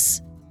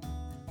Lewis.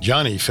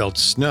 Johnny felt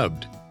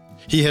snubbed.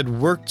 He had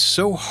worked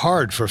so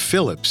hard for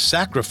Phillips,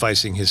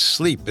 sacrificing his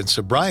sleep and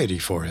sobriety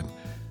for him.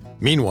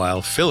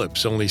 Meanwhile,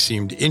 Phillips only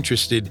seemed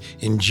interested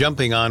in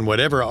jumping on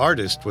whatever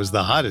artist was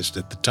the hottest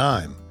at the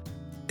time.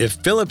 If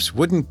Phillips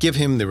wouldn't give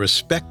him the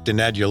respect and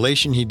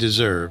adulation he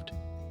deserved,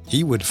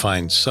 he would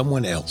find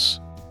someone else.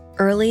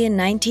 Early in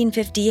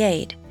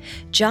 1958,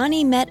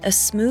 Johnny met a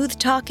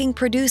smooth-talking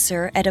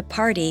producer at a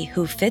party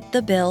who fit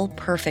the bill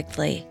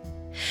perfectly.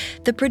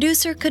 The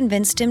producer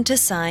convinced him to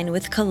sign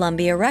with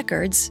Columbia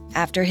Records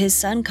after his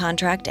Sun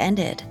contract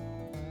ended.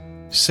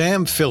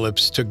 Sam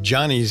Phillips took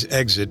Johnny's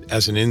exit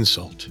as an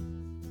insult.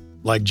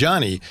 Like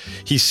Johnny,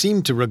 he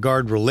seemed to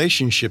regard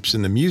relationships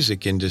in the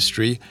music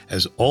industry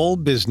as all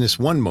business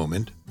one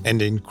moment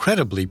and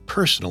incredibly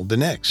personal the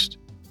next.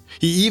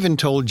 He even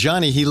told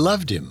Johnny he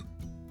loved him.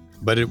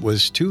 But it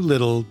was too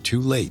little, too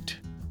late.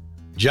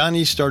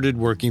 Johnny started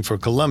working for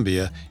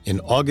Columbia in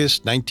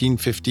August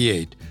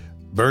 1958,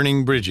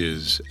 burning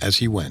bridges as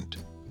he went.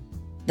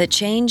 The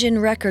change in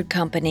record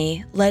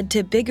company led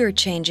to bigger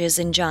changes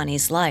in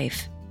Johnny's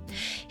life.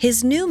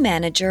 His new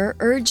manager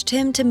urged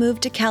him to move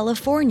to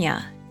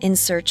California in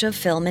search of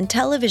film and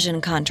television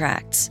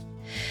contracts.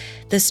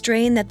 The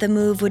strain that the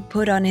move would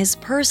put on his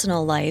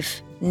personal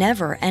life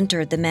never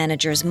entered the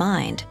manager's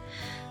mind.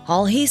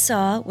 All he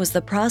saw was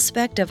the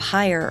prospect of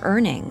higher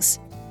earnings.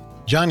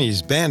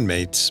 Johnny's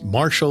bandmates,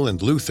 Marshall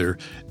and Luther,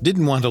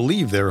 didn't want to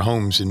leave their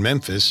homes in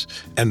Memphis,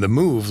 and the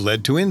move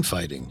led to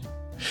infighting.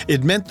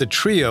 It meant the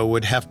trio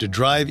would have to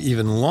drive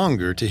even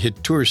longer to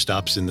hit tour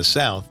stops in the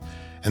South,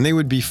 and they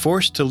would be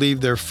forced to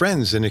leave their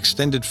friends and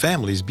extended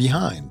families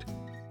behind.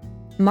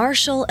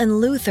 Marshall and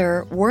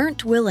Luther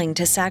weren't willing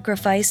to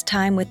sacrifice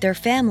time with their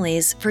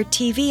families for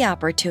TV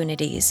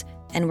opportunities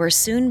and were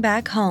soon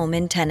back home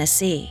in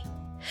Tennessee.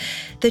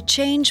 The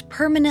change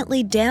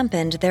permanently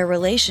dampened their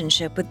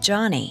relationship with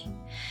Johnny.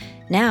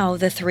 Now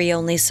the three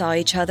only saw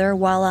each other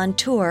while on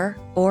tour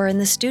or in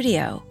the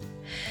studio.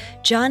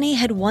 Johnny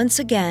had once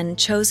again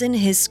chosen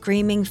his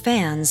screaming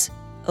fans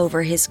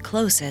over his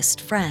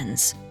closest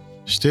friends.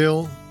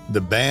 Still,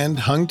 the band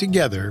hung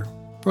together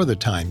for the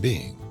time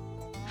being.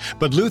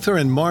 But Luther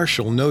and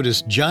Marshall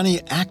noticed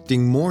Johnny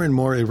acting more and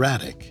more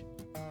erratic.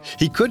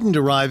 He couldn't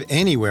arrive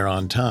anywhere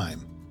on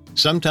time.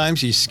 Sometimes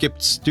he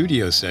skipped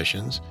studio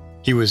sessions.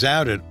 He was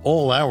out at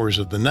all hours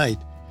of the night,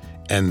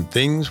 and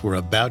things were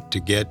about to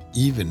get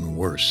even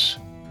worse.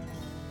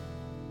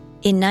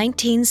 In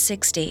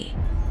 1960,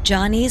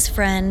 Johnny's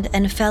friend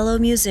and fellow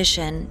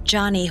musician,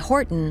 Johnny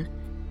Horton,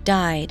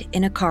 died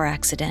in a car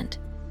accident.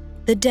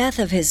 The death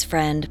of his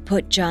friend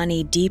put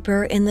Johnny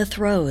deeper in the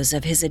throes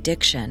of his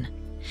addiction.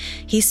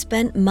 He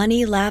spent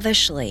money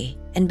lavishly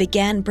and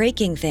began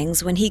breaking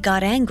things when he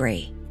got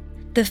angry.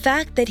 The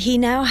fact that he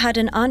now had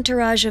an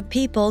entourage of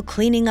people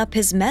cleaning up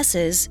his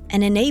messes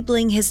and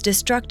enabling his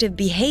destructive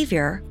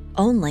behavior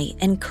only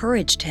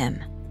encouraged him.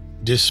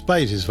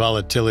 Despite his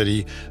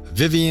volatility,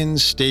 Vivian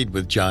stayed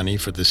with Johnny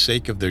for the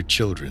sake of their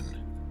children.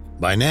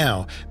 By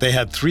now, they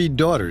had 3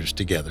 daughters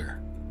together.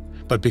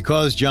 But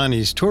because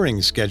Johnny's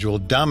touring schedule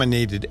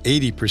dominated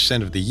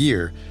 80% of the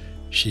year,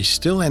 she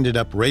still ended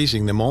up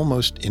raising them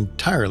almost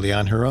entirely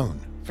on her own.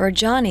 For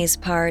Johnny's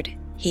part,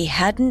 he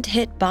hadn't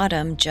hit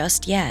bottom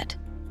just yet.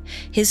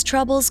 His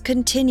troubles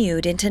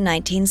continued into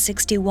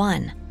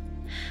 1961.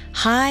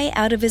 High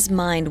out of his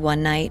mind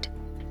one night,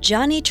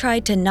 Johnny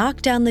tried to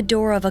knock down the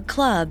door of a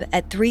club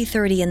at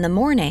 3:30 in the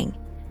morning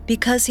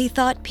because he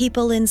thought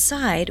people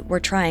inside were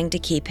trying to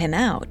keep him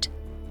out.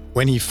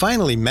 When he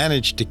finally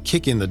managed to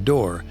kick in the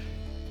door,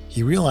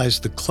 he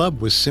realized the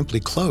club was simply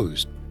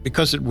closed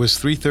because it was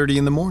 3:30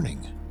 in the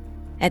morning.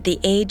 At the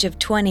age of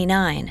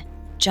 29,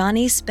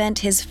 Johnny spent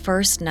his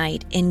first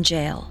night in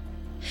jail.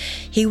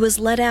 He was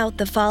let out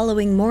the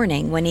following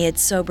morning when he had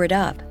sobered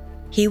up.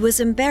 He was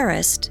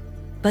embarrassed,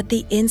 but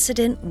the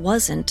incident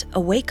wasn't a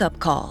wake-up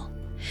call.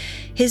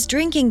 His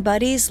drinking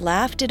buddies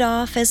laughed it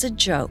off as a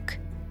joke.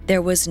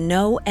 There was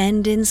no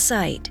end in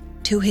sight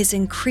to his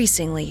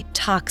increasingly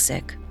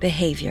toxic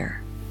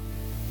behavior.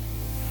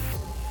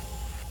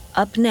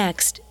 Up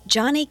next,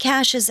 Johnny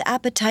Cash's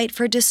appetite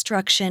for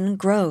destruction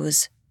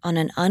grows on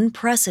an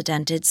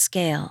unprecedented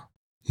scale.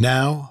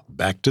 Now,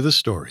 back to the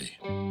story.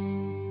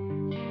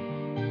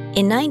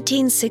 In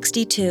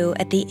 1962,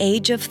 at the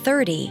age of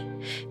 30,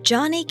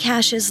 Johnny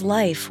Cash's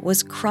life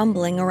was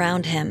crumbling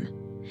around him.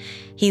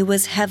 He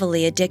was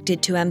heavily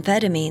addicted to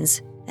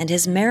amphetamines, and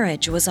his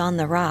marriage was on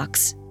the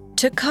rocks.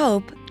 To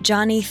cope,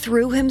 Johnny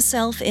threw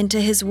himself into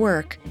his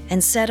work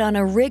and set on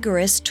a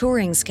rigorous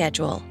touring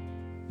schedule.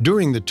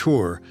 During the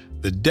tour,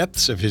 the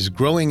depths of his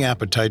growing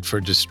appetite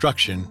for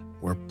destruction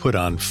were put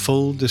on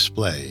full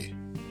display.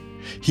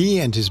 He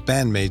and his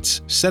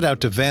bandmates set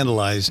out to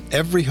vandalize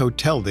every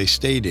hotel they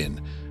stayed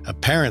in,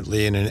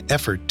 apparently in an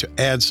effort to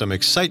add some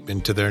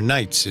excitement to their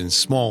nights in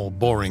small,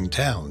 boring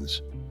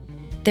towns.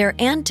 Their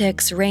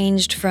antics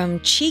ranged from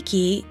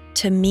cheeky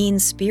to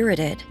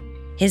mean-spirited.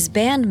 His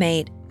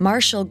bandmate,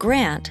 Marshall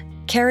Grant,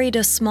 carried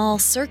a small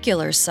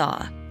circular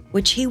saw,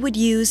 which he would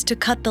use to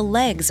cut the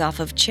legs off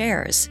of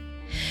chairs.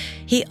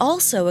 He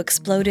also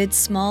exploded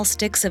small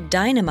sticks of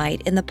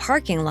dynamite in the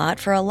parking lot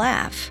for a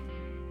laugh.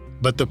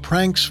 But the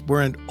pranks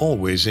weren't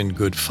always in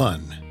good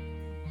fun.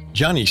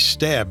 Johnny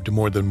stabbed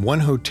more than one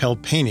hotel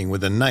painting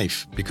with a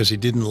knife because he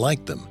didn't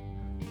like them.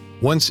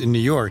 Once in New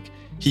York,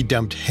 he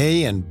dumped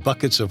hay and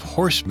buckets of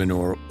horse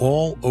manure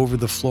all over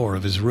the floor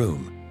of his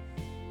room.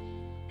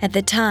 At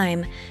the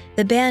time,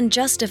 the band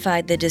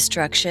justified the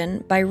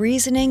destruction by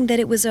reasoning that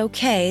it was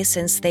okay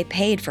since they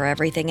paid for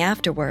everything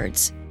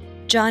afterwards.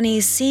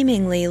 Johnny's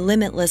seemingly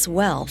limitless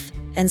wealth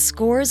and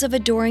scores of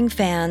adoring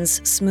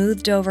fans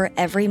smoothed over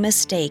every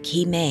mistake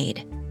he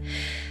made.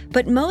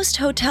 But most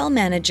hotel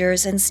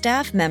managers and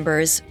staff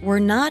members were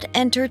not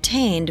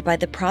entertained by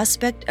the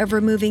prospect of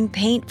removing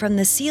paint from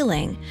the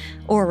ceiling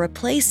or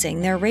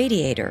replacing their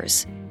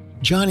radiators.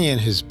 Johnny and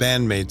his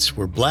bandmates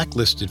were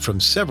blacklisted from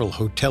several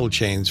hotel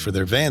chains for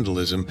their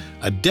vandalism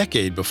a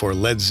decade before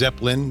Led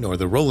Zeppelin or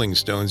the Rolling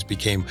Stones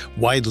became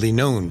widely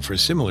known for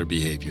similar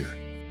behavior.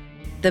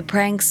 The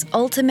pranks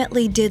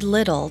ultimately did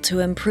little to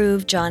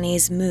improve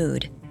Johnny's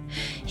mood.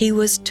 He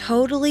was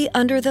totally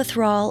under the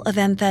thrall of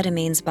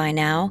amphetamines by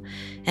now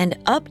and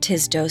upped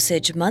his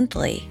dosage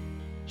monthly.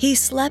 He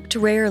slept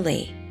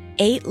rarely,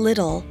 ate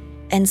little,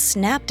 and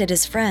snapped at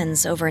his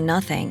friends over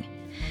nothing.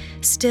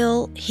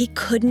 Still, he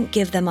couldn't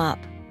give them up.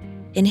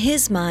 In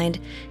his mind,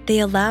 they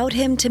allowed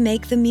him to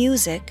make the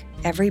music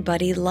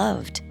everybody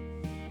loved.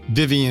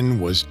 Vivian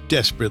was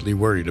desperately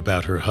worried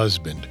about her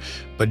husband,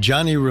 but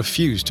Johnny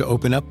refused to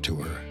open up to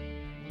her.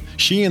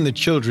 She and the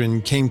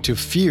children came to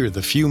fear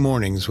the few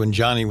mornings when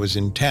Johnny was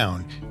in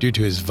town due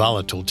to his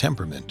volatile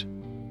temperament.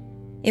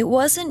 It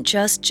wasn't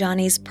just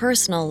Johnny's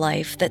personal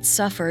life that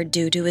suffered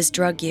due to his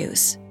drug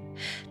use.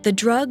 The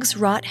drugs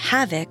wrought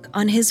havoc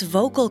on his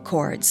vocal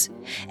cords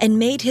and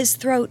made his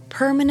throat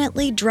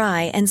permanently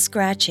dry and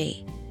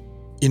scratchy.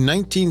 In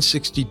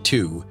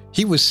 1962,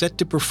 he was set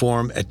to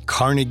perform at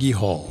Carnegie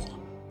Hall.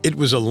 It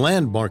was a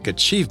landmark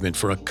achievement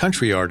for a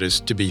country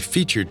artist to be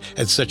featured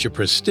at such a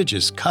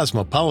prestigious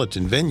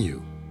cosmopolitan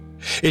venue.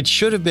 It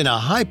should have been a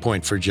high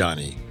point for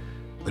Johnny,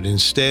 but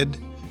instead,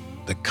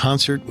 the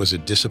concert was a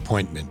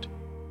disappointment.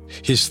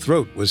 His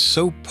throat was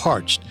so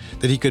parched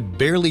that he could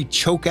barely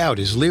choke out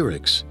his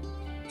lyrics,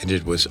 and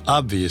it was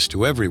obvious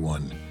to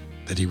everyone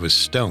that he was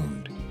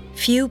stoned.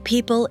 Few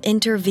people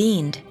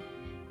intervened,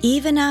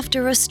 even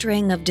after a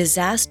string of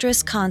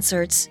disastrous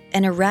concerts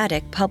and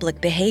erratic public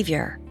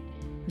behavior.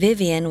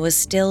 Vivian was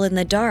still in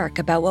the dark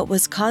about what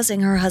was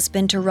causing her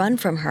husband to run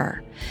from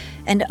her,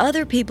 and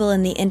other people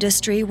in the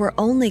industry were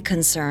only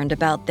concerned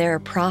about their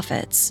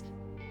profits.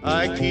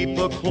 I keep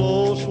a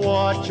close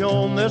watch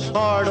on this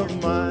heart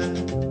of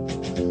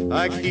mine.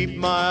 I keep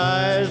my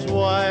eyes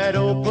wide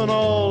open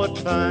all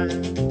the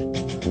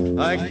time.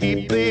 I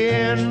keep the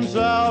ends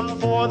out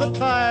for the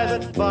tie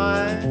that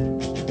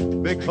binds.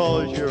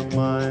 Because you're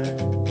mine,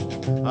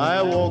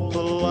 I walk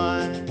the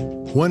line.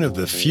 One of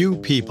the few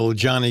people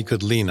Johnny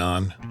could lean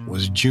on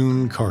was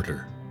June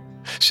Carter.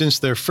 Since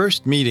their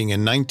first meeting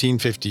in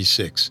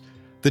 1956,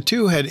 the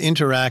two had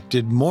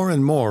interacted more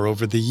and more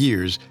over the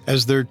years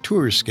as their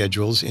tour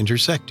schedules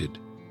intersected.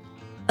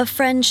 A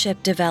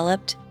friendship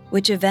developed,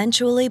 which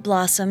eventually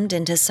blossomed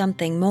into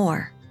something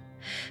more.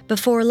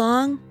 Before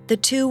long, the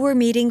two were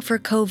meeting for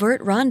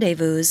covert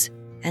rendezvous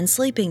and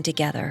sleeping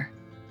together.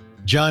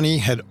 Johnny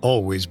had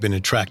always been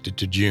attracted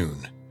to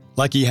June.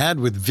 Like he had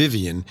with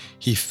Vivian,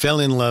 he fell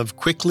in love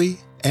quickly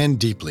and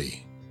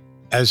deeply.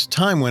 As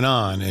time went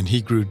on and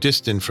he grew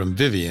distant from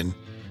Vivian,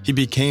 he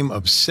became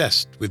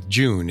obsessed with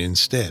June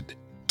instead.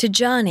 To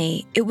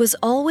Johnny, it was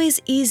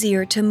always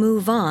easier to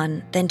move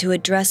on than to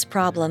address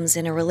problems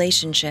in a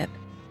relationship.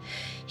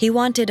 He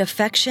wanted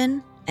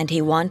affection, and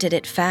he wanted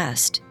it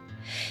fast.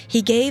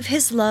 He gave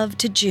his love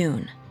to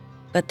June,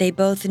 but they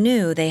both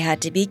knew they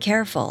had to be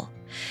careful.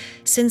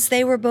 Since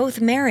they were both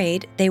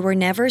married, they were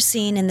never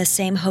seen in the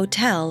same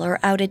hotel or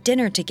out at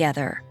dinner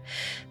together.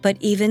 But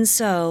even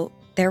so,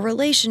 their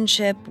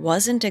relationship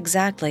wasn't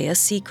exactly a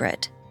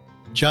secret.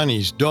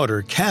 Johnny's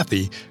daughter,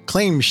 Kathy,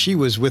 claimed she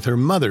was with her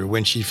mother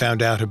when she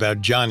found out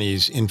about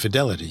Johnny's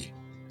infidelity.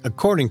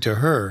 According to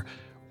her,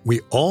 "We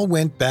all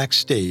went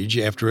backstage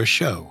after a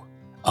show.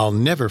 I'll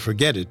never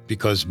forget it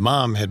because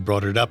Mom had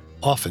brought it up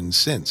often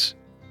since.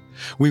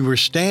 We were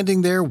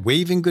standing there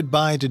waving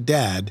goodbye to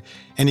Dad,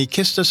 and he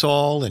kissed us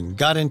all and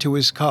got into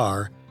his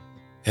car,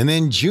 and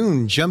then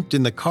June jumped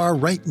in the car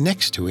right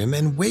next to him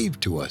and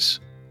waved to us."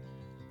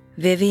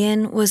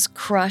 Vivian was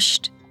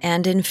crushed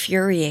and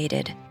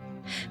infuriated.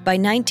 By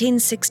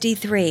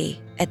 1963,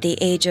 at the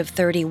age of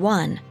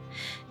 31,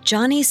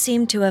 Johnny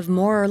seemed to have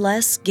more or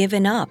less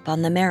given up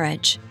on the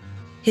marriage.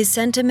 His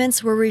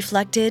sentiments were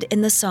reflected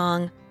in the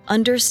song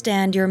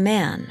 "Understand Your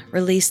Man,"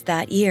 released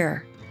that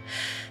year.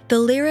 The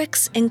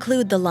lyrics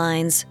include the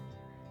lines,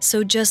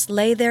 "So just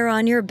lay there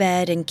on your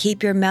bed and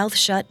keep your mouth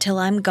shut till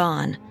I'm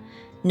gone.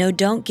 No,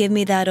 don't give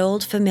me that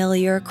old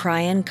familiar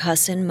cryin',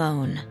 cussin'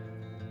 moan."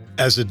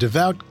 As a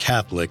devout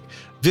Catholic,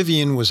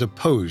 Vivian was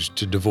opposed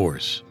to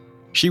divorce.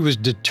 She was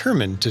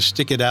determined to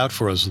stick it out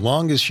for as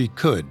long as she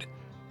could,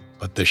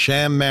 but the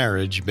sham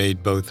marriage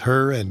made both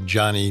her and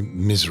Johnny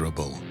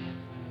miserable.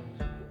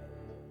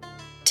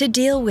 To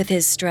deal with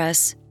his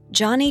stress,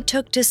 Johnny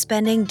took to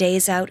spending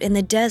days out in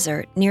the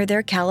desert near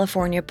their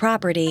California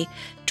property,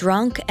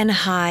 drunk and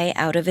high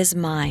out of his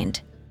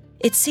mind.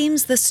 It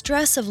seems the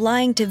stress of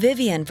lying to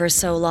Vivian for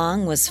so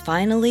long was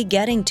finally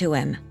getting to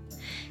him.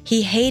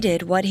 He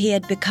hated what he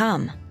had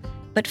become,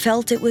 but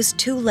felt it was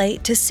too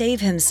late to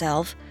save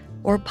himself,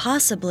 or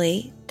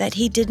possibly that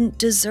he didn't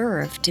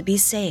deserve to be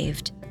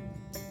saved.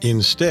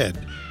 Instead,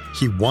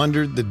 he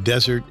wandered the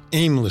desert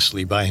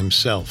aimlessly by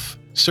himself,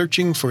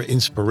 searching for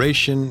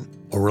inspiration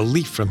or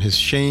relief from his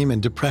shame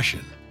and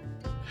depression.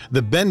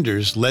 The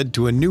Benders led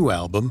to a new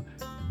album,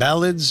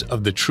 Ballads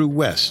of the True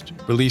West,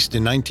 released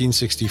in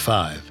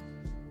 1965.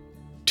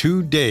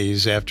 2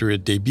 days after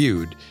it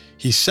debuted,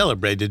 he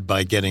celebrated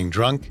by getting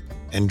drunk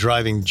and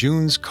driving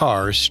June's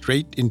car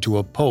straight into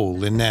a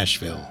pole in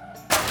Nashville.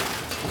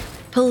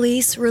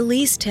 Police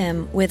released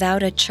him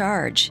without a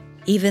charge,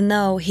 even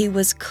though he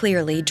was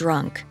clearly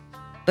drunk.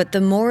 But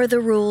the more the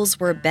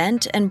rules were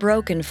bent and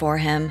broken for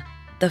him,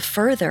 the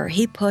further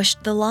he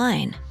pushed the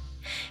line.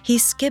 He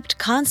skipped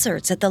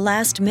concerts at the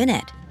last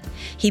minute.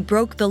 He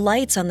broke the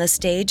lights on the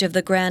stage of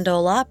the Grand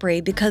Ole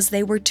Opry because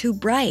they were too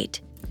bright.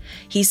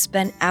 He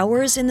spent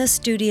hours in the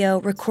studio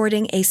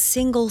recording a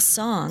single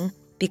song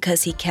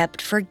because he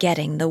kept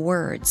forgetting the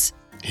words.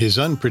 His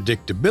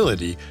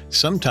unpredictability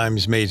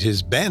sometimes made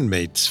his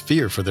bandmates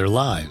fear for their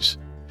lives.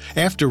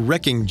 After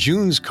wrecking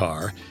June's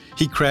car,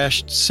 he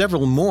crashed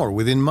several more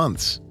within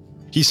months.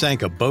 He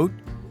sank a boat,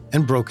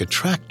 and broke a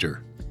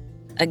tractor.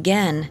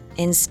 Again,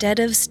 instead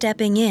of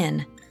stepping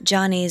in,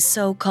 Johnny's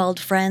so-called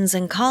friends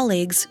and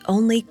colleagues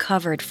only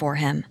covered for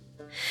him.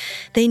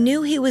 They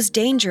knew he was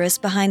dangerous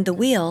behind the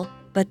wheel,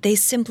 but they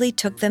simply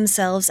took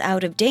themselves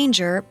out of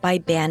danger by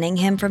banning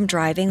him from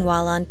driving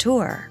while on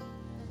tour.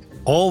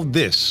 All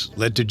this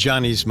led to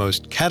Johnny's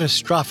most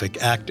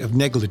catastrophic act of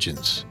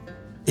negligence.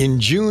 In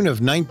June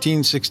of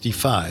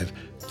 1965,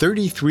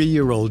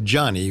 33-year-old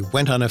Johnny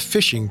went on a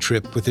fishing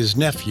trip with his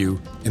nephew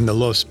in the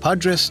Los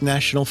Padres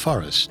National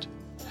Forest.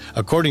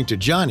 According to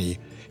Johnny,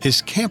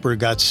 his camper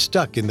got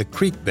stuck in the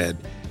creek bed,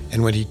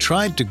 and when he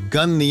tried to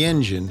gun the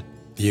engine,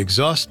 the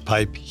exhaust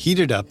pipe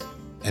heated up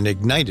and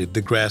ignited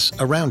the grass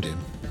around him.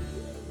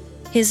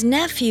 His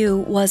nephew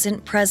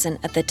wasn't present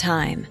at the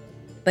time,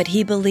 but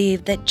he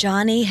believed that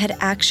Johnny had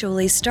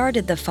actually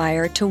started the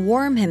fire to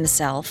warm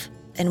himself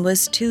and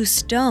was too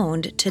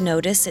stoned to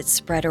notice it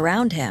spread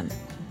around him.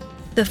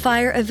 The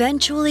fire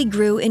eventually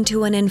grew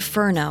into an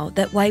inferno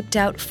that wiped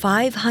out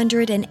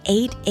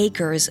 508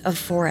 acres of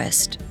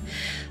forest.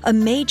 A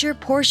major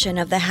portion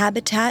of the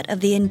habitat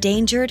of the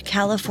endangered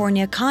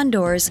California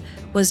condors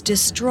was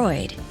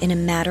destroyed in a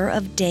matter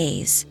of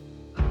days.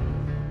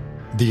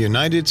 The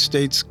United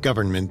States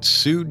government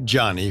sued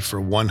Johnny for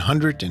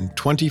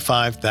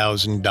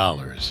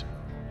 $125,000.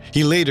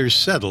 He later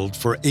settled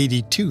for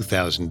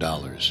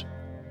 $82,000.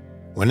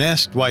 When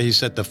asked why he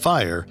set the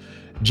fire,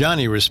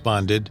 Johnny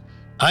responded,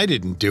 "I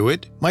didn't do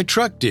it, my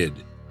truck did,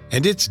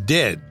 and it's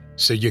dead,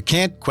 so you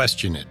can't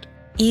question it."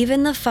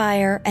 Even the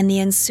fire and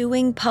the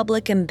ensuing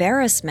public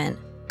embarrassment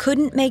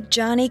couldn't make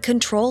Johnny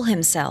control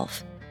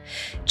himself.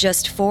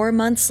 Just 4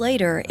 months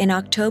later, in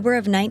October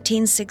of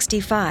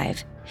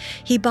 1965,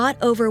 he bought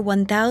over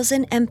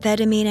 1,000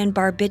 amphetamine and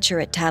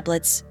barbiturate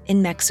tablets in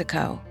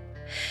Mexico.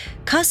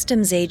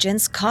 Customs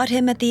agents caught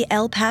him at the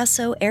El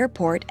Paso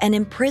airport and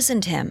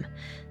imprisoned him,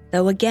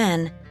 though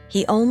again,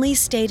 he only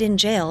stayed in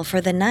jail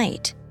for the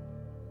night.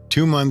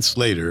 2 months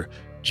later,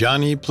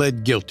 Johnny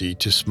pled guilty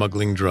to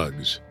smuggling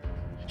drugs.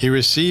 He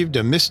received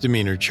a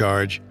misdemeanor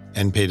charge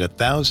and paid a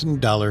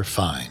 $1,000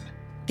 fine.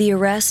 The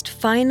arrest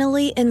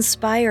finally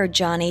inspired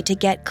Johnny to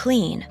get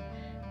clean,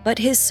 but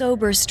his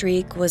sober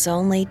streak was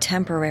only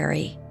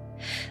temporary.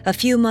 A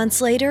few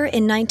months later,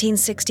 in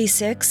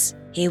 1966,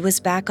 he was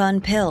back on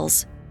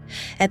pills.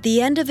 At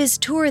the end of his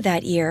tour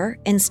that year,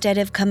 instead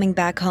of coming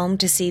back home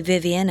to see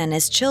Vivian and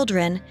his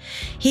children,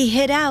 he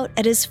hid out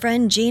at his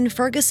friend Gene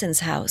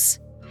Ferguson's house.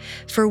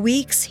 For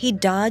weeks, he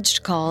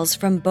dodged calls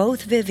from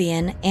both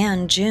Vivian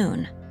and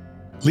June.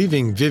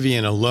 Leaving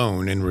Vivian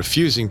alone and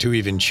refusing to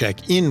even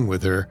check in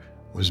with her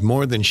was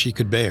more than she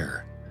could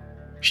bear.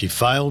 She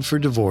filed for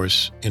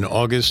divorce in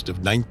August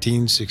of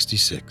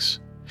 1966.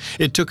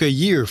 It took a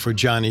year for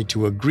Johnny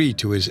to agree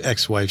to his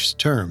ex-wife's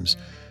terms,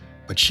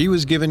 but she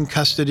was given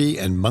custody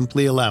and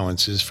monthly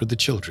allowances for the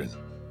children.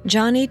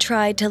 Johnny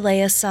tried to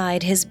lay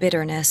aside his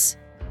bitterness,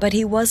 but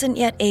he wasn't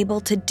yet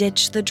able to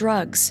ditch the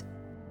drugs.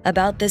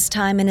 About this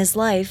time in his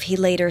life, he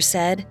later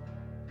said,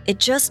 "It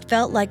just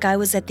felt like I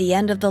was at the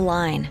end of the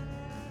line.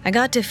 I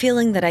got to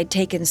feeling that I'd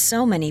taken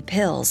so many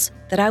pills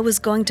that I was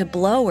going to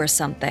blow or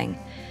something.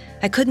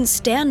 I couldn't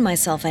stand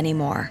myself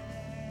anymore.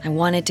 I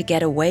wanted to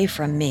get away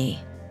from me."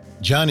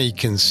 Johnny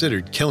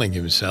considered killing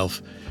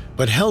himself,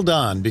 but held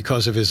on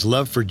because of his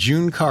love for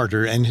June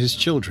Carter and his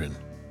children.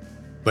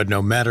 But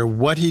no matter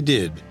what he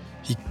did,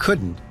 he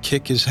couldn't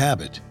kick his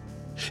habit.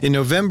 In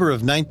November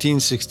of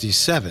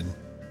 1967,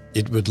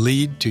 it would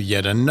lead to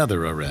yet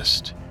another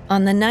arrest.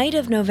 On the night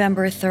of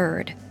November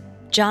 3rd,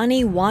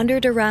 Johnny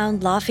wandered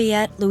around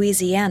Lafayette,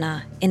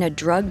 Louisiana, in a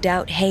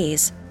drugged-out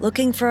haze,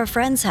 looking for a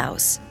friend's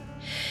house.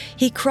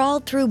 He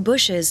crawled through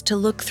bushes to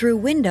look through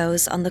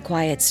windows on the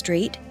quiet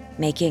street,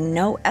 making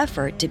no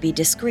effort to be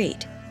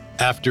discreet.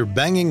 After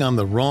banging on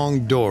the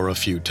wrong door a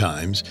few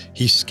times,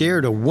 he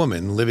scared a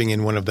woman living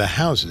in one of the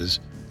houses,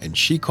 and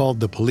she called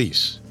the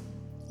police.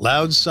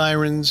 Loud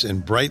sirens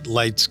and bright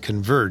lights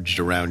converged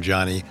around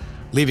Johnny,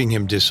 leaving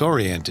him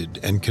disoriented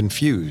and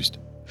confused.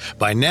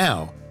 By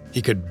now,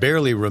 he could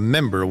barely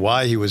remember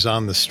why he was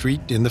on the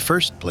street in the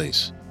first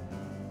place.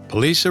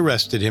 Police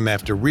arrested him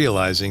after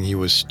realizing he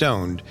was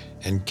stoned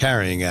and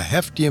carrying a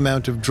hefty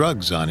amount of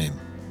drugs on him.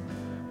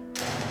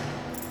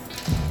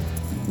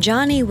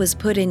 Johnny was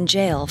put in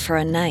jail for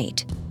a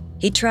night.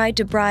 He tried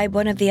to bribe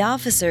one of the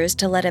officers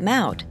to let him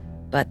out,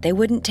 but they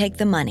wouldn't take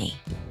the money.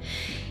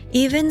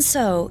 Even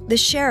so, the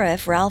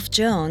sheriff, Ralph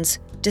Jones,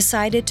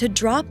 decided to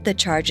drop the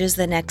charges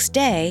the next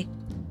day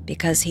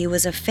because he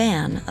was a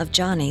fan of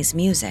Johnny's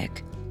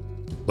music.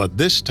 But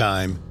this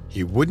time,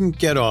 he wouldn't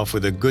get off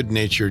with a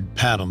good-natured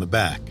pat on the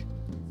back.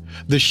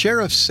 The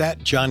sheriff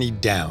sat Johnny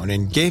down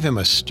and gave him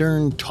a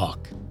stern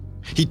talk.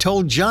 He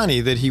told Johnny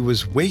that he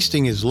was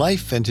wasting his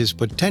life and his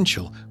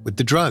potential with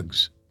the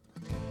drugs.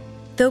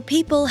 Though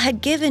people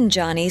had given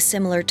Johnny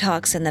similar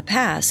talks in the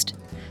past,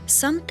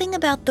 something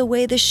about the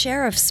way the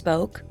sheriff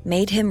spoke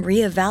made him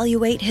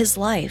reevaluate his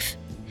life.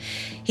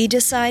 He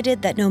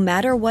decided that no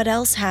matter what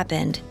else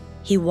happened,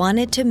 he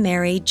wanted to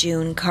marry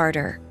June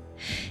Carter.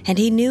 And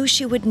he knew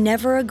she would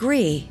never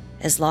agree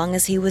as long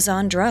as he was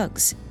on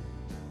drugs.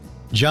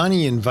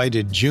 Johnny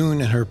invited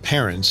June and her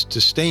parents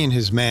to stay in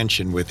his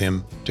mansion with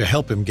him to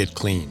help him get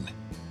clean.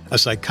 A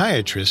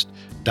psychiatrist,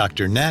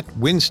 Dr. Nat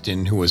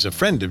Winston, who was a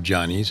friend of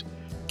Johnny's,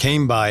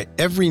 came by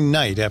every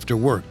night after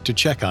work to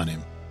check on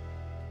him.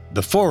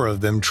 The four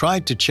of them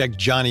tried to check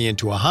Johnny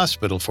into a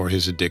hospital for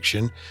his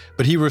addiction,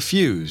 but he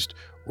refused,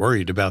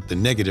 worried about the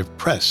negative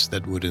press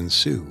that would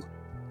ensue.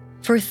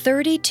 For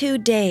 32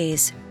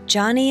 days,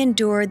 Johnny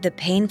endured the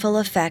painful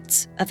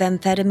effects of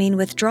amphetamine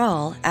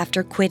withdrawal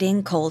after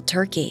quitting cold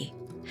turkey.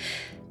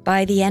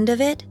 By the end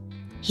of it,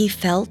 he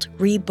felt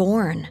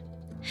reborn.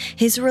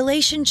 His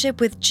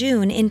relationship with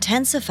June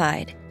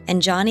intensified,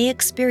 and Johnny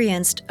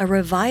experienced a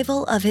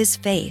revival of his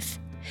faith.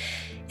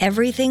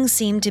 Everything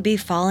seemed to be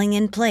falling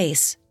in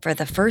place for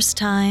the first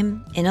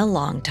time in a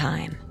long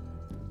time.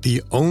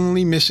 The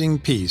only missing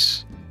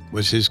piece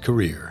was his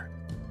career.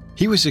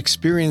 He was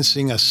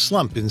experiencing a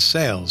slump in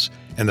sales,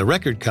 and the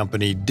record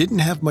company didn't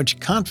have much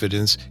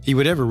confidence he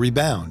would ever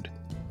rebound.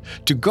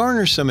 To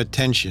garner some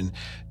attention,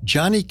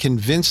 Johnny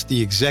convinced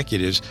the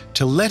executives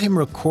to let him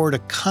record a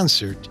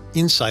concert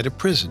inside a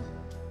prison.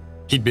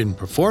 He'd been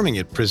performing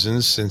at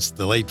prisons since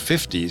the late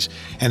 50s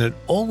and had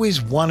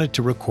always wanted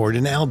to record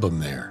an album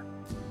there.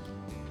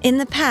 In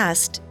the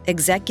past,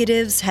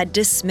 executives had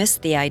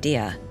dismissed the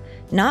idea,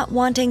 not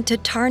wanting to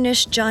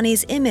tarnish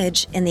Johnny's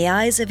image in the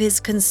eyes of his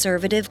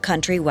conservative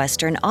country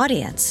western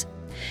audience.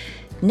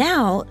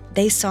 Now,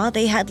 they saw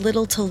they had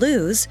little to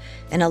lose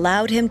and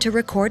allowed him to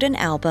record an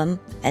album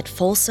at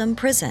Folsom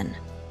Prison.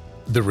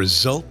 The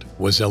result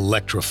was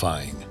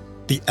electrifying.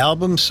 The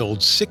album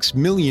sold 6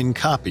 million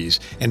copies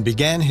and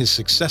began his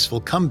successful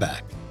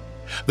comeback.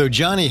 Though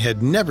Johnny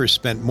had never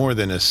spent more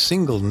than a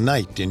single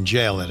night in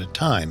jail at a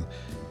time,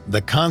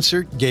 the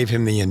concert gave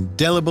him the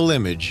indelible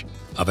image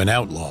of an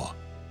outlaw.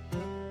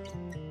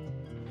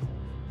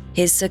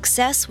 His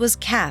success was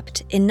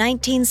capped in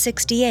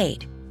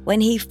 1968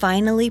 when he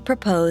finally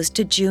proposed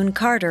to June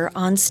Carter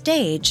on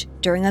stage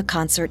during a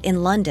concert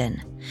in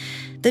London.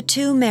 The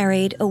two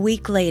married a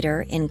week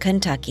later in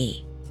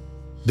Kentucky.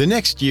 The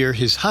next year,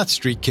 his hot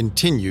streak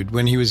continued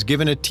when he was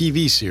given a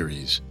TV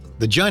series.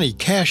 The Johnny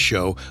Cash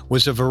Show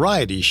was a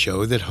variety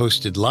show that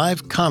hosted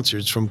live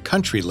concerts from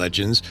country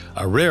legends,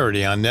 a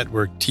rarity on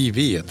network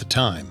TV at the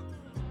time.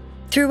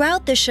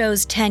 Throughout the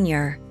show's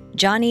tenure,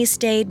 Johnny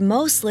stayed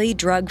mostly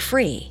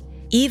drug-free,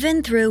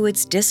 even through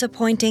its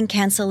disappointing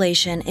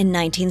cancellation in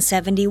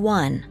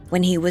 1971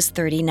 when he was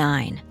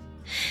 39.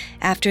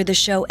 After the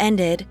show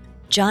ended,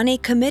 Johnny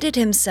committed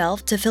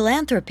himself to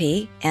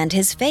philanthropy and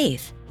his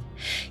faith.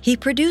 He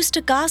produced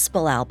a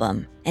gospel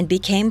album and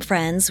became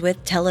friends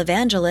with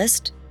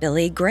televangelist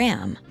Billy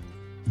Graham.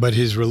 But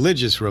his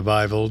religious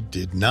revival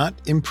did not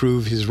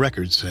improve his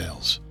record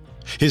sales.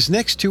 His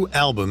next two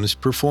albums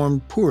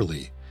performed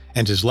poorly,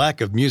 and his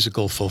lack of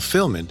musical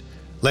fulfillment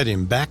led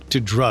him back to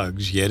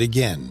drugs yet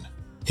again.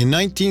 In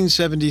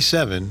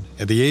 1977,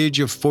 at the age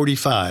of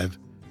 45,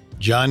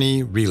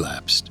 Johnny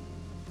relapsed.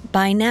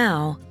 By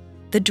now,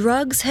 the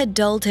drugs had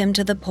dulled him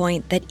to the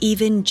point that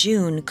even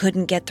June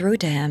couldn't get through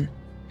to him.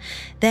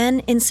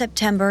 Then, in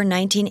September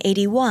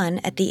 1981,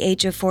 at the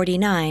age of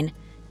 49,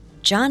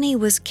 Johnny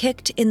was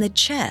kicked in the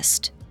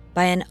chest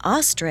by an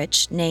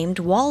ostrich named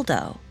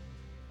Waldo.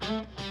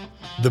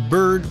 The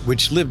bird,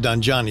 which lived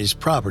on Johnny's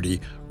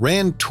property,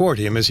 ran toward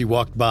him as he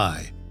walked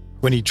by.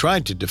 When he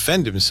tried to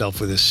defend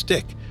himself with a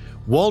stick,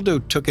 Waldo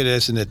took it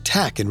as an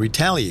attack and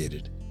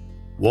retaliated.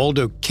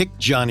 Waldo kicked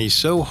Johnny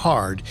so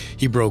hard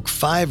he broke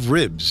 5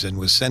 ribs and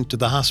was sent to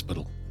the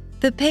hospital.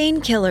 The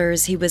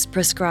painkillers he was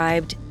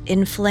prescribed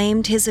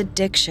inflamed his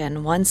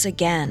addiction once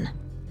again.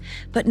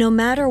 But no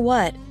matter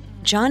what,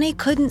 Johnny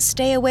couldn't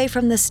stay away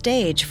from the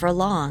stage for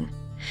long.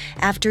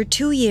 After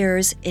 2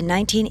 years, in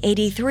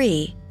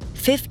 1983,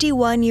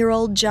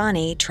 51-year-old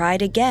Johnny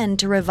tried again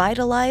to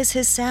revitalize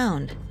his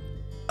sound.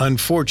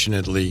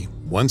 Unfortunately,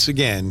 once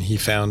again, he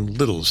found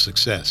little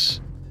success.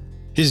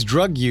 His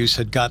drug use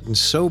had gotten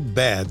so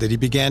bad that he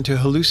began to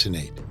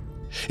hallucinate.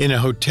 In a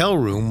hotel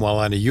room while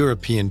on a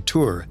European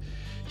tour,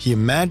 he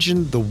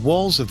imagined the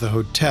walls of the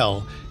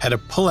hotel had a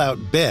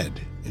pull-out bed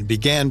and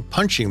began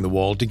punching the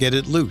wall to get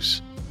it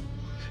loose.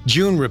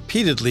 June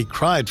repeatedly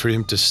cried for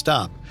him to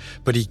stop,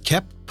 but he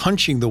kept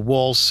punching the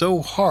wall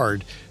so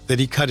hard that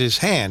he cut his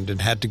hand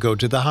and had to go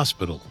to the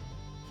hospital.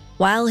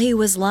 While he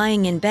was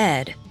lying in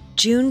bed,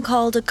 June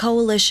called a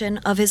coalition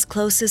of his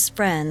closest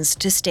friends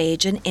to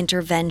stage an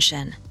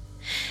intervention.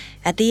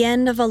 At the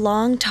end of a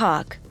long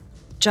talk,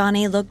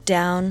 Johnny looked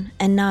down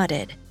and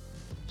nodded.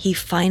 He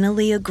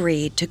finally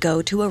agreed to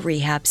go to a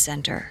rehab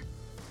center.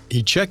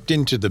 He checked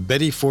into the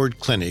Betty Ford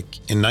Clinic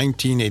in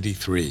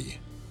 1983.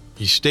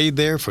 He stayed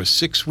there for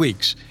 6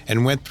 weeks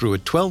and went through a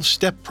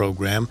 12-step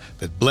program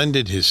that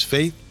blended his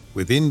faith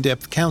with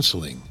in-depth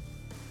counseling.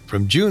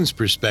 From June's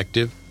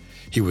perspective,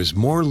 he was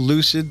more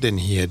lucid than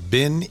he had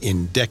been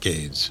in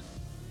decades.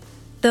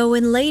 Though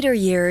in later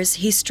years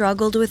he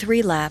struggled with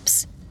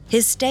relapse,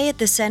 his stay at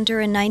the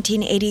center in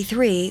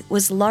 1983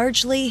 was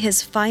largely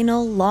his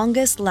final,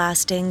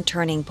 longest-lasting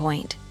turning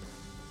point.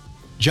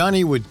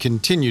 Johnny would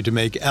continue to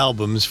make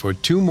albums for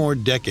 2 more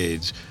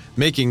decades,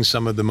 making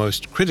some of the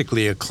most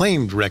critically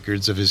acclaimed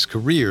records of his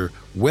career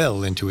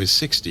well into his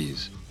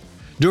 60s.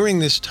 During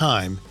this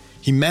time,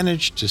 he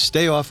managed to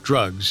stay off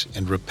drugs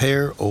and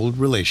repair old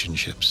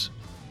relationships.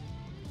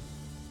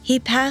 He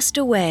passed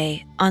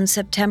away on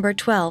September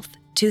 12,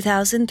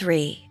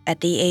 2003, at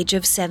the age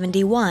of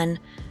 71,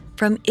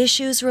 from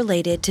issues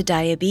related to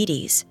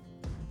diabetes.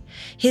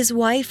 His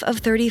wife of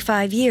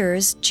 35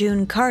 years,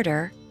 June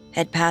Carter,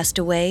 had passed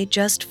away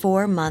just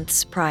 4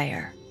 months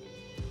prior.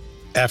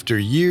 After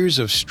years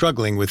of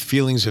struggling with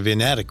feelings of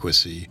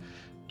inadequacy,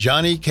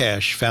 Johnny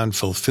Cash found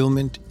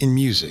fulfillment in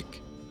music.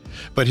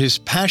 But his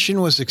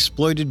passion was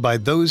exploited by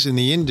those in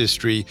the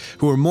industry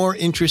who were more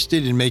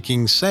interested in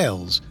making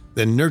sales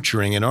than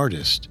nurturing an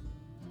artist.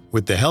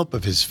 With the help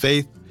of his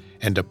faith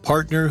and a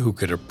partner who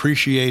could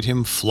appreciate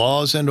him,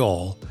 flaws and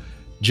all,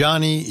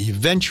 Johnny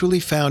eventually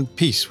found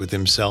peace with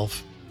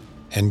himself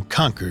and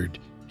conquered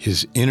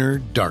his inner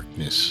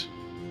darkness.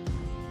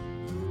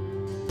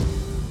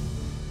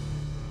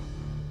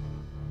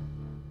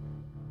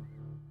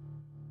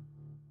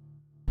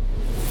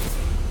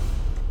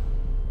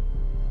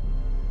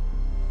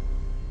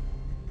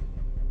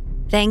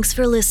 Thanks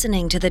for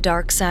listening to The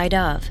Dark Side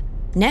Of.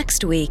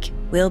 Next week,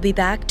 we'll be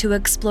back to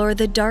explore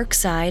the dark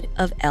side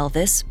of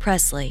Elvis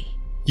Presley.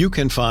 You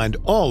can find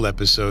all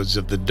episodes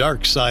of The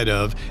Dark Side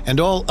Of and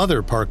all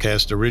other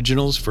Parcast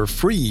originals for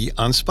free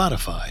on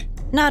Spotify.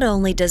 Not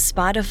only does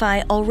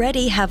Spotify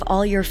already have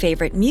all your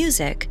favorite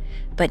music,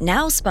 but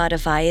now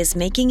Spotify is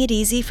making it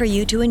easy for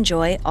you to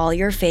enjoy all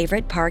your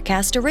favorite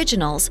Parcast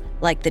originals,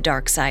 like The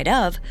Dark Side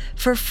Of,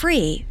 for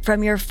free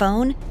from your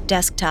phone,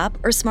 desktop,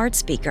 or smart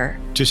speaker.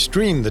 To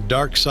stream The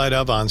Dark Side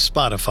Of on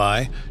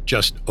Spotify,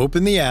 just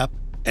open the app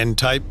and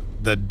type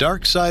The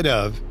Dark Side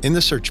Of in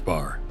the search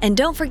bar. And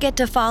don't forget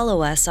to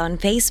follow us on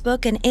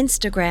Facebook and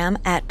Instagram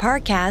at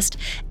Parcast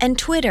and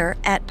Twitter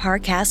at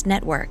Parcast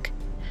Network.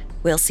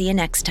 We'll see you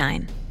next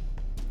time.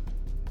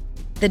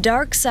 The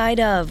Dark Side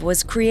Of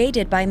was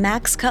created by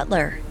Max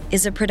Cutler,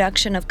 is a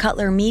production of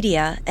Cutler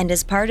Media, and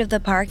is part of the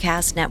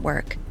Parcast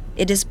Network.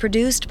 It is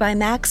produced by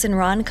Max and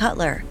Ron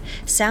Cutler,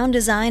 sound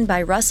design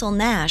by Russell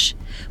Nash,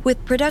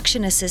 with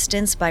production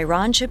assistance by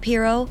Ron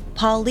Shapiro,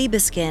 Paul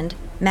Liebeskind,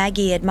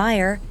 Maggie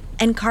Admire,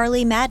 and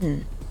Carly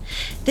Madden.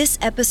 This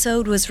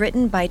episode was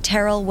written by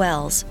Terrell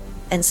Wells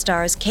and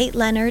stars Kate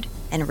Leonard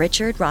and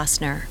Richard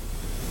Rossner.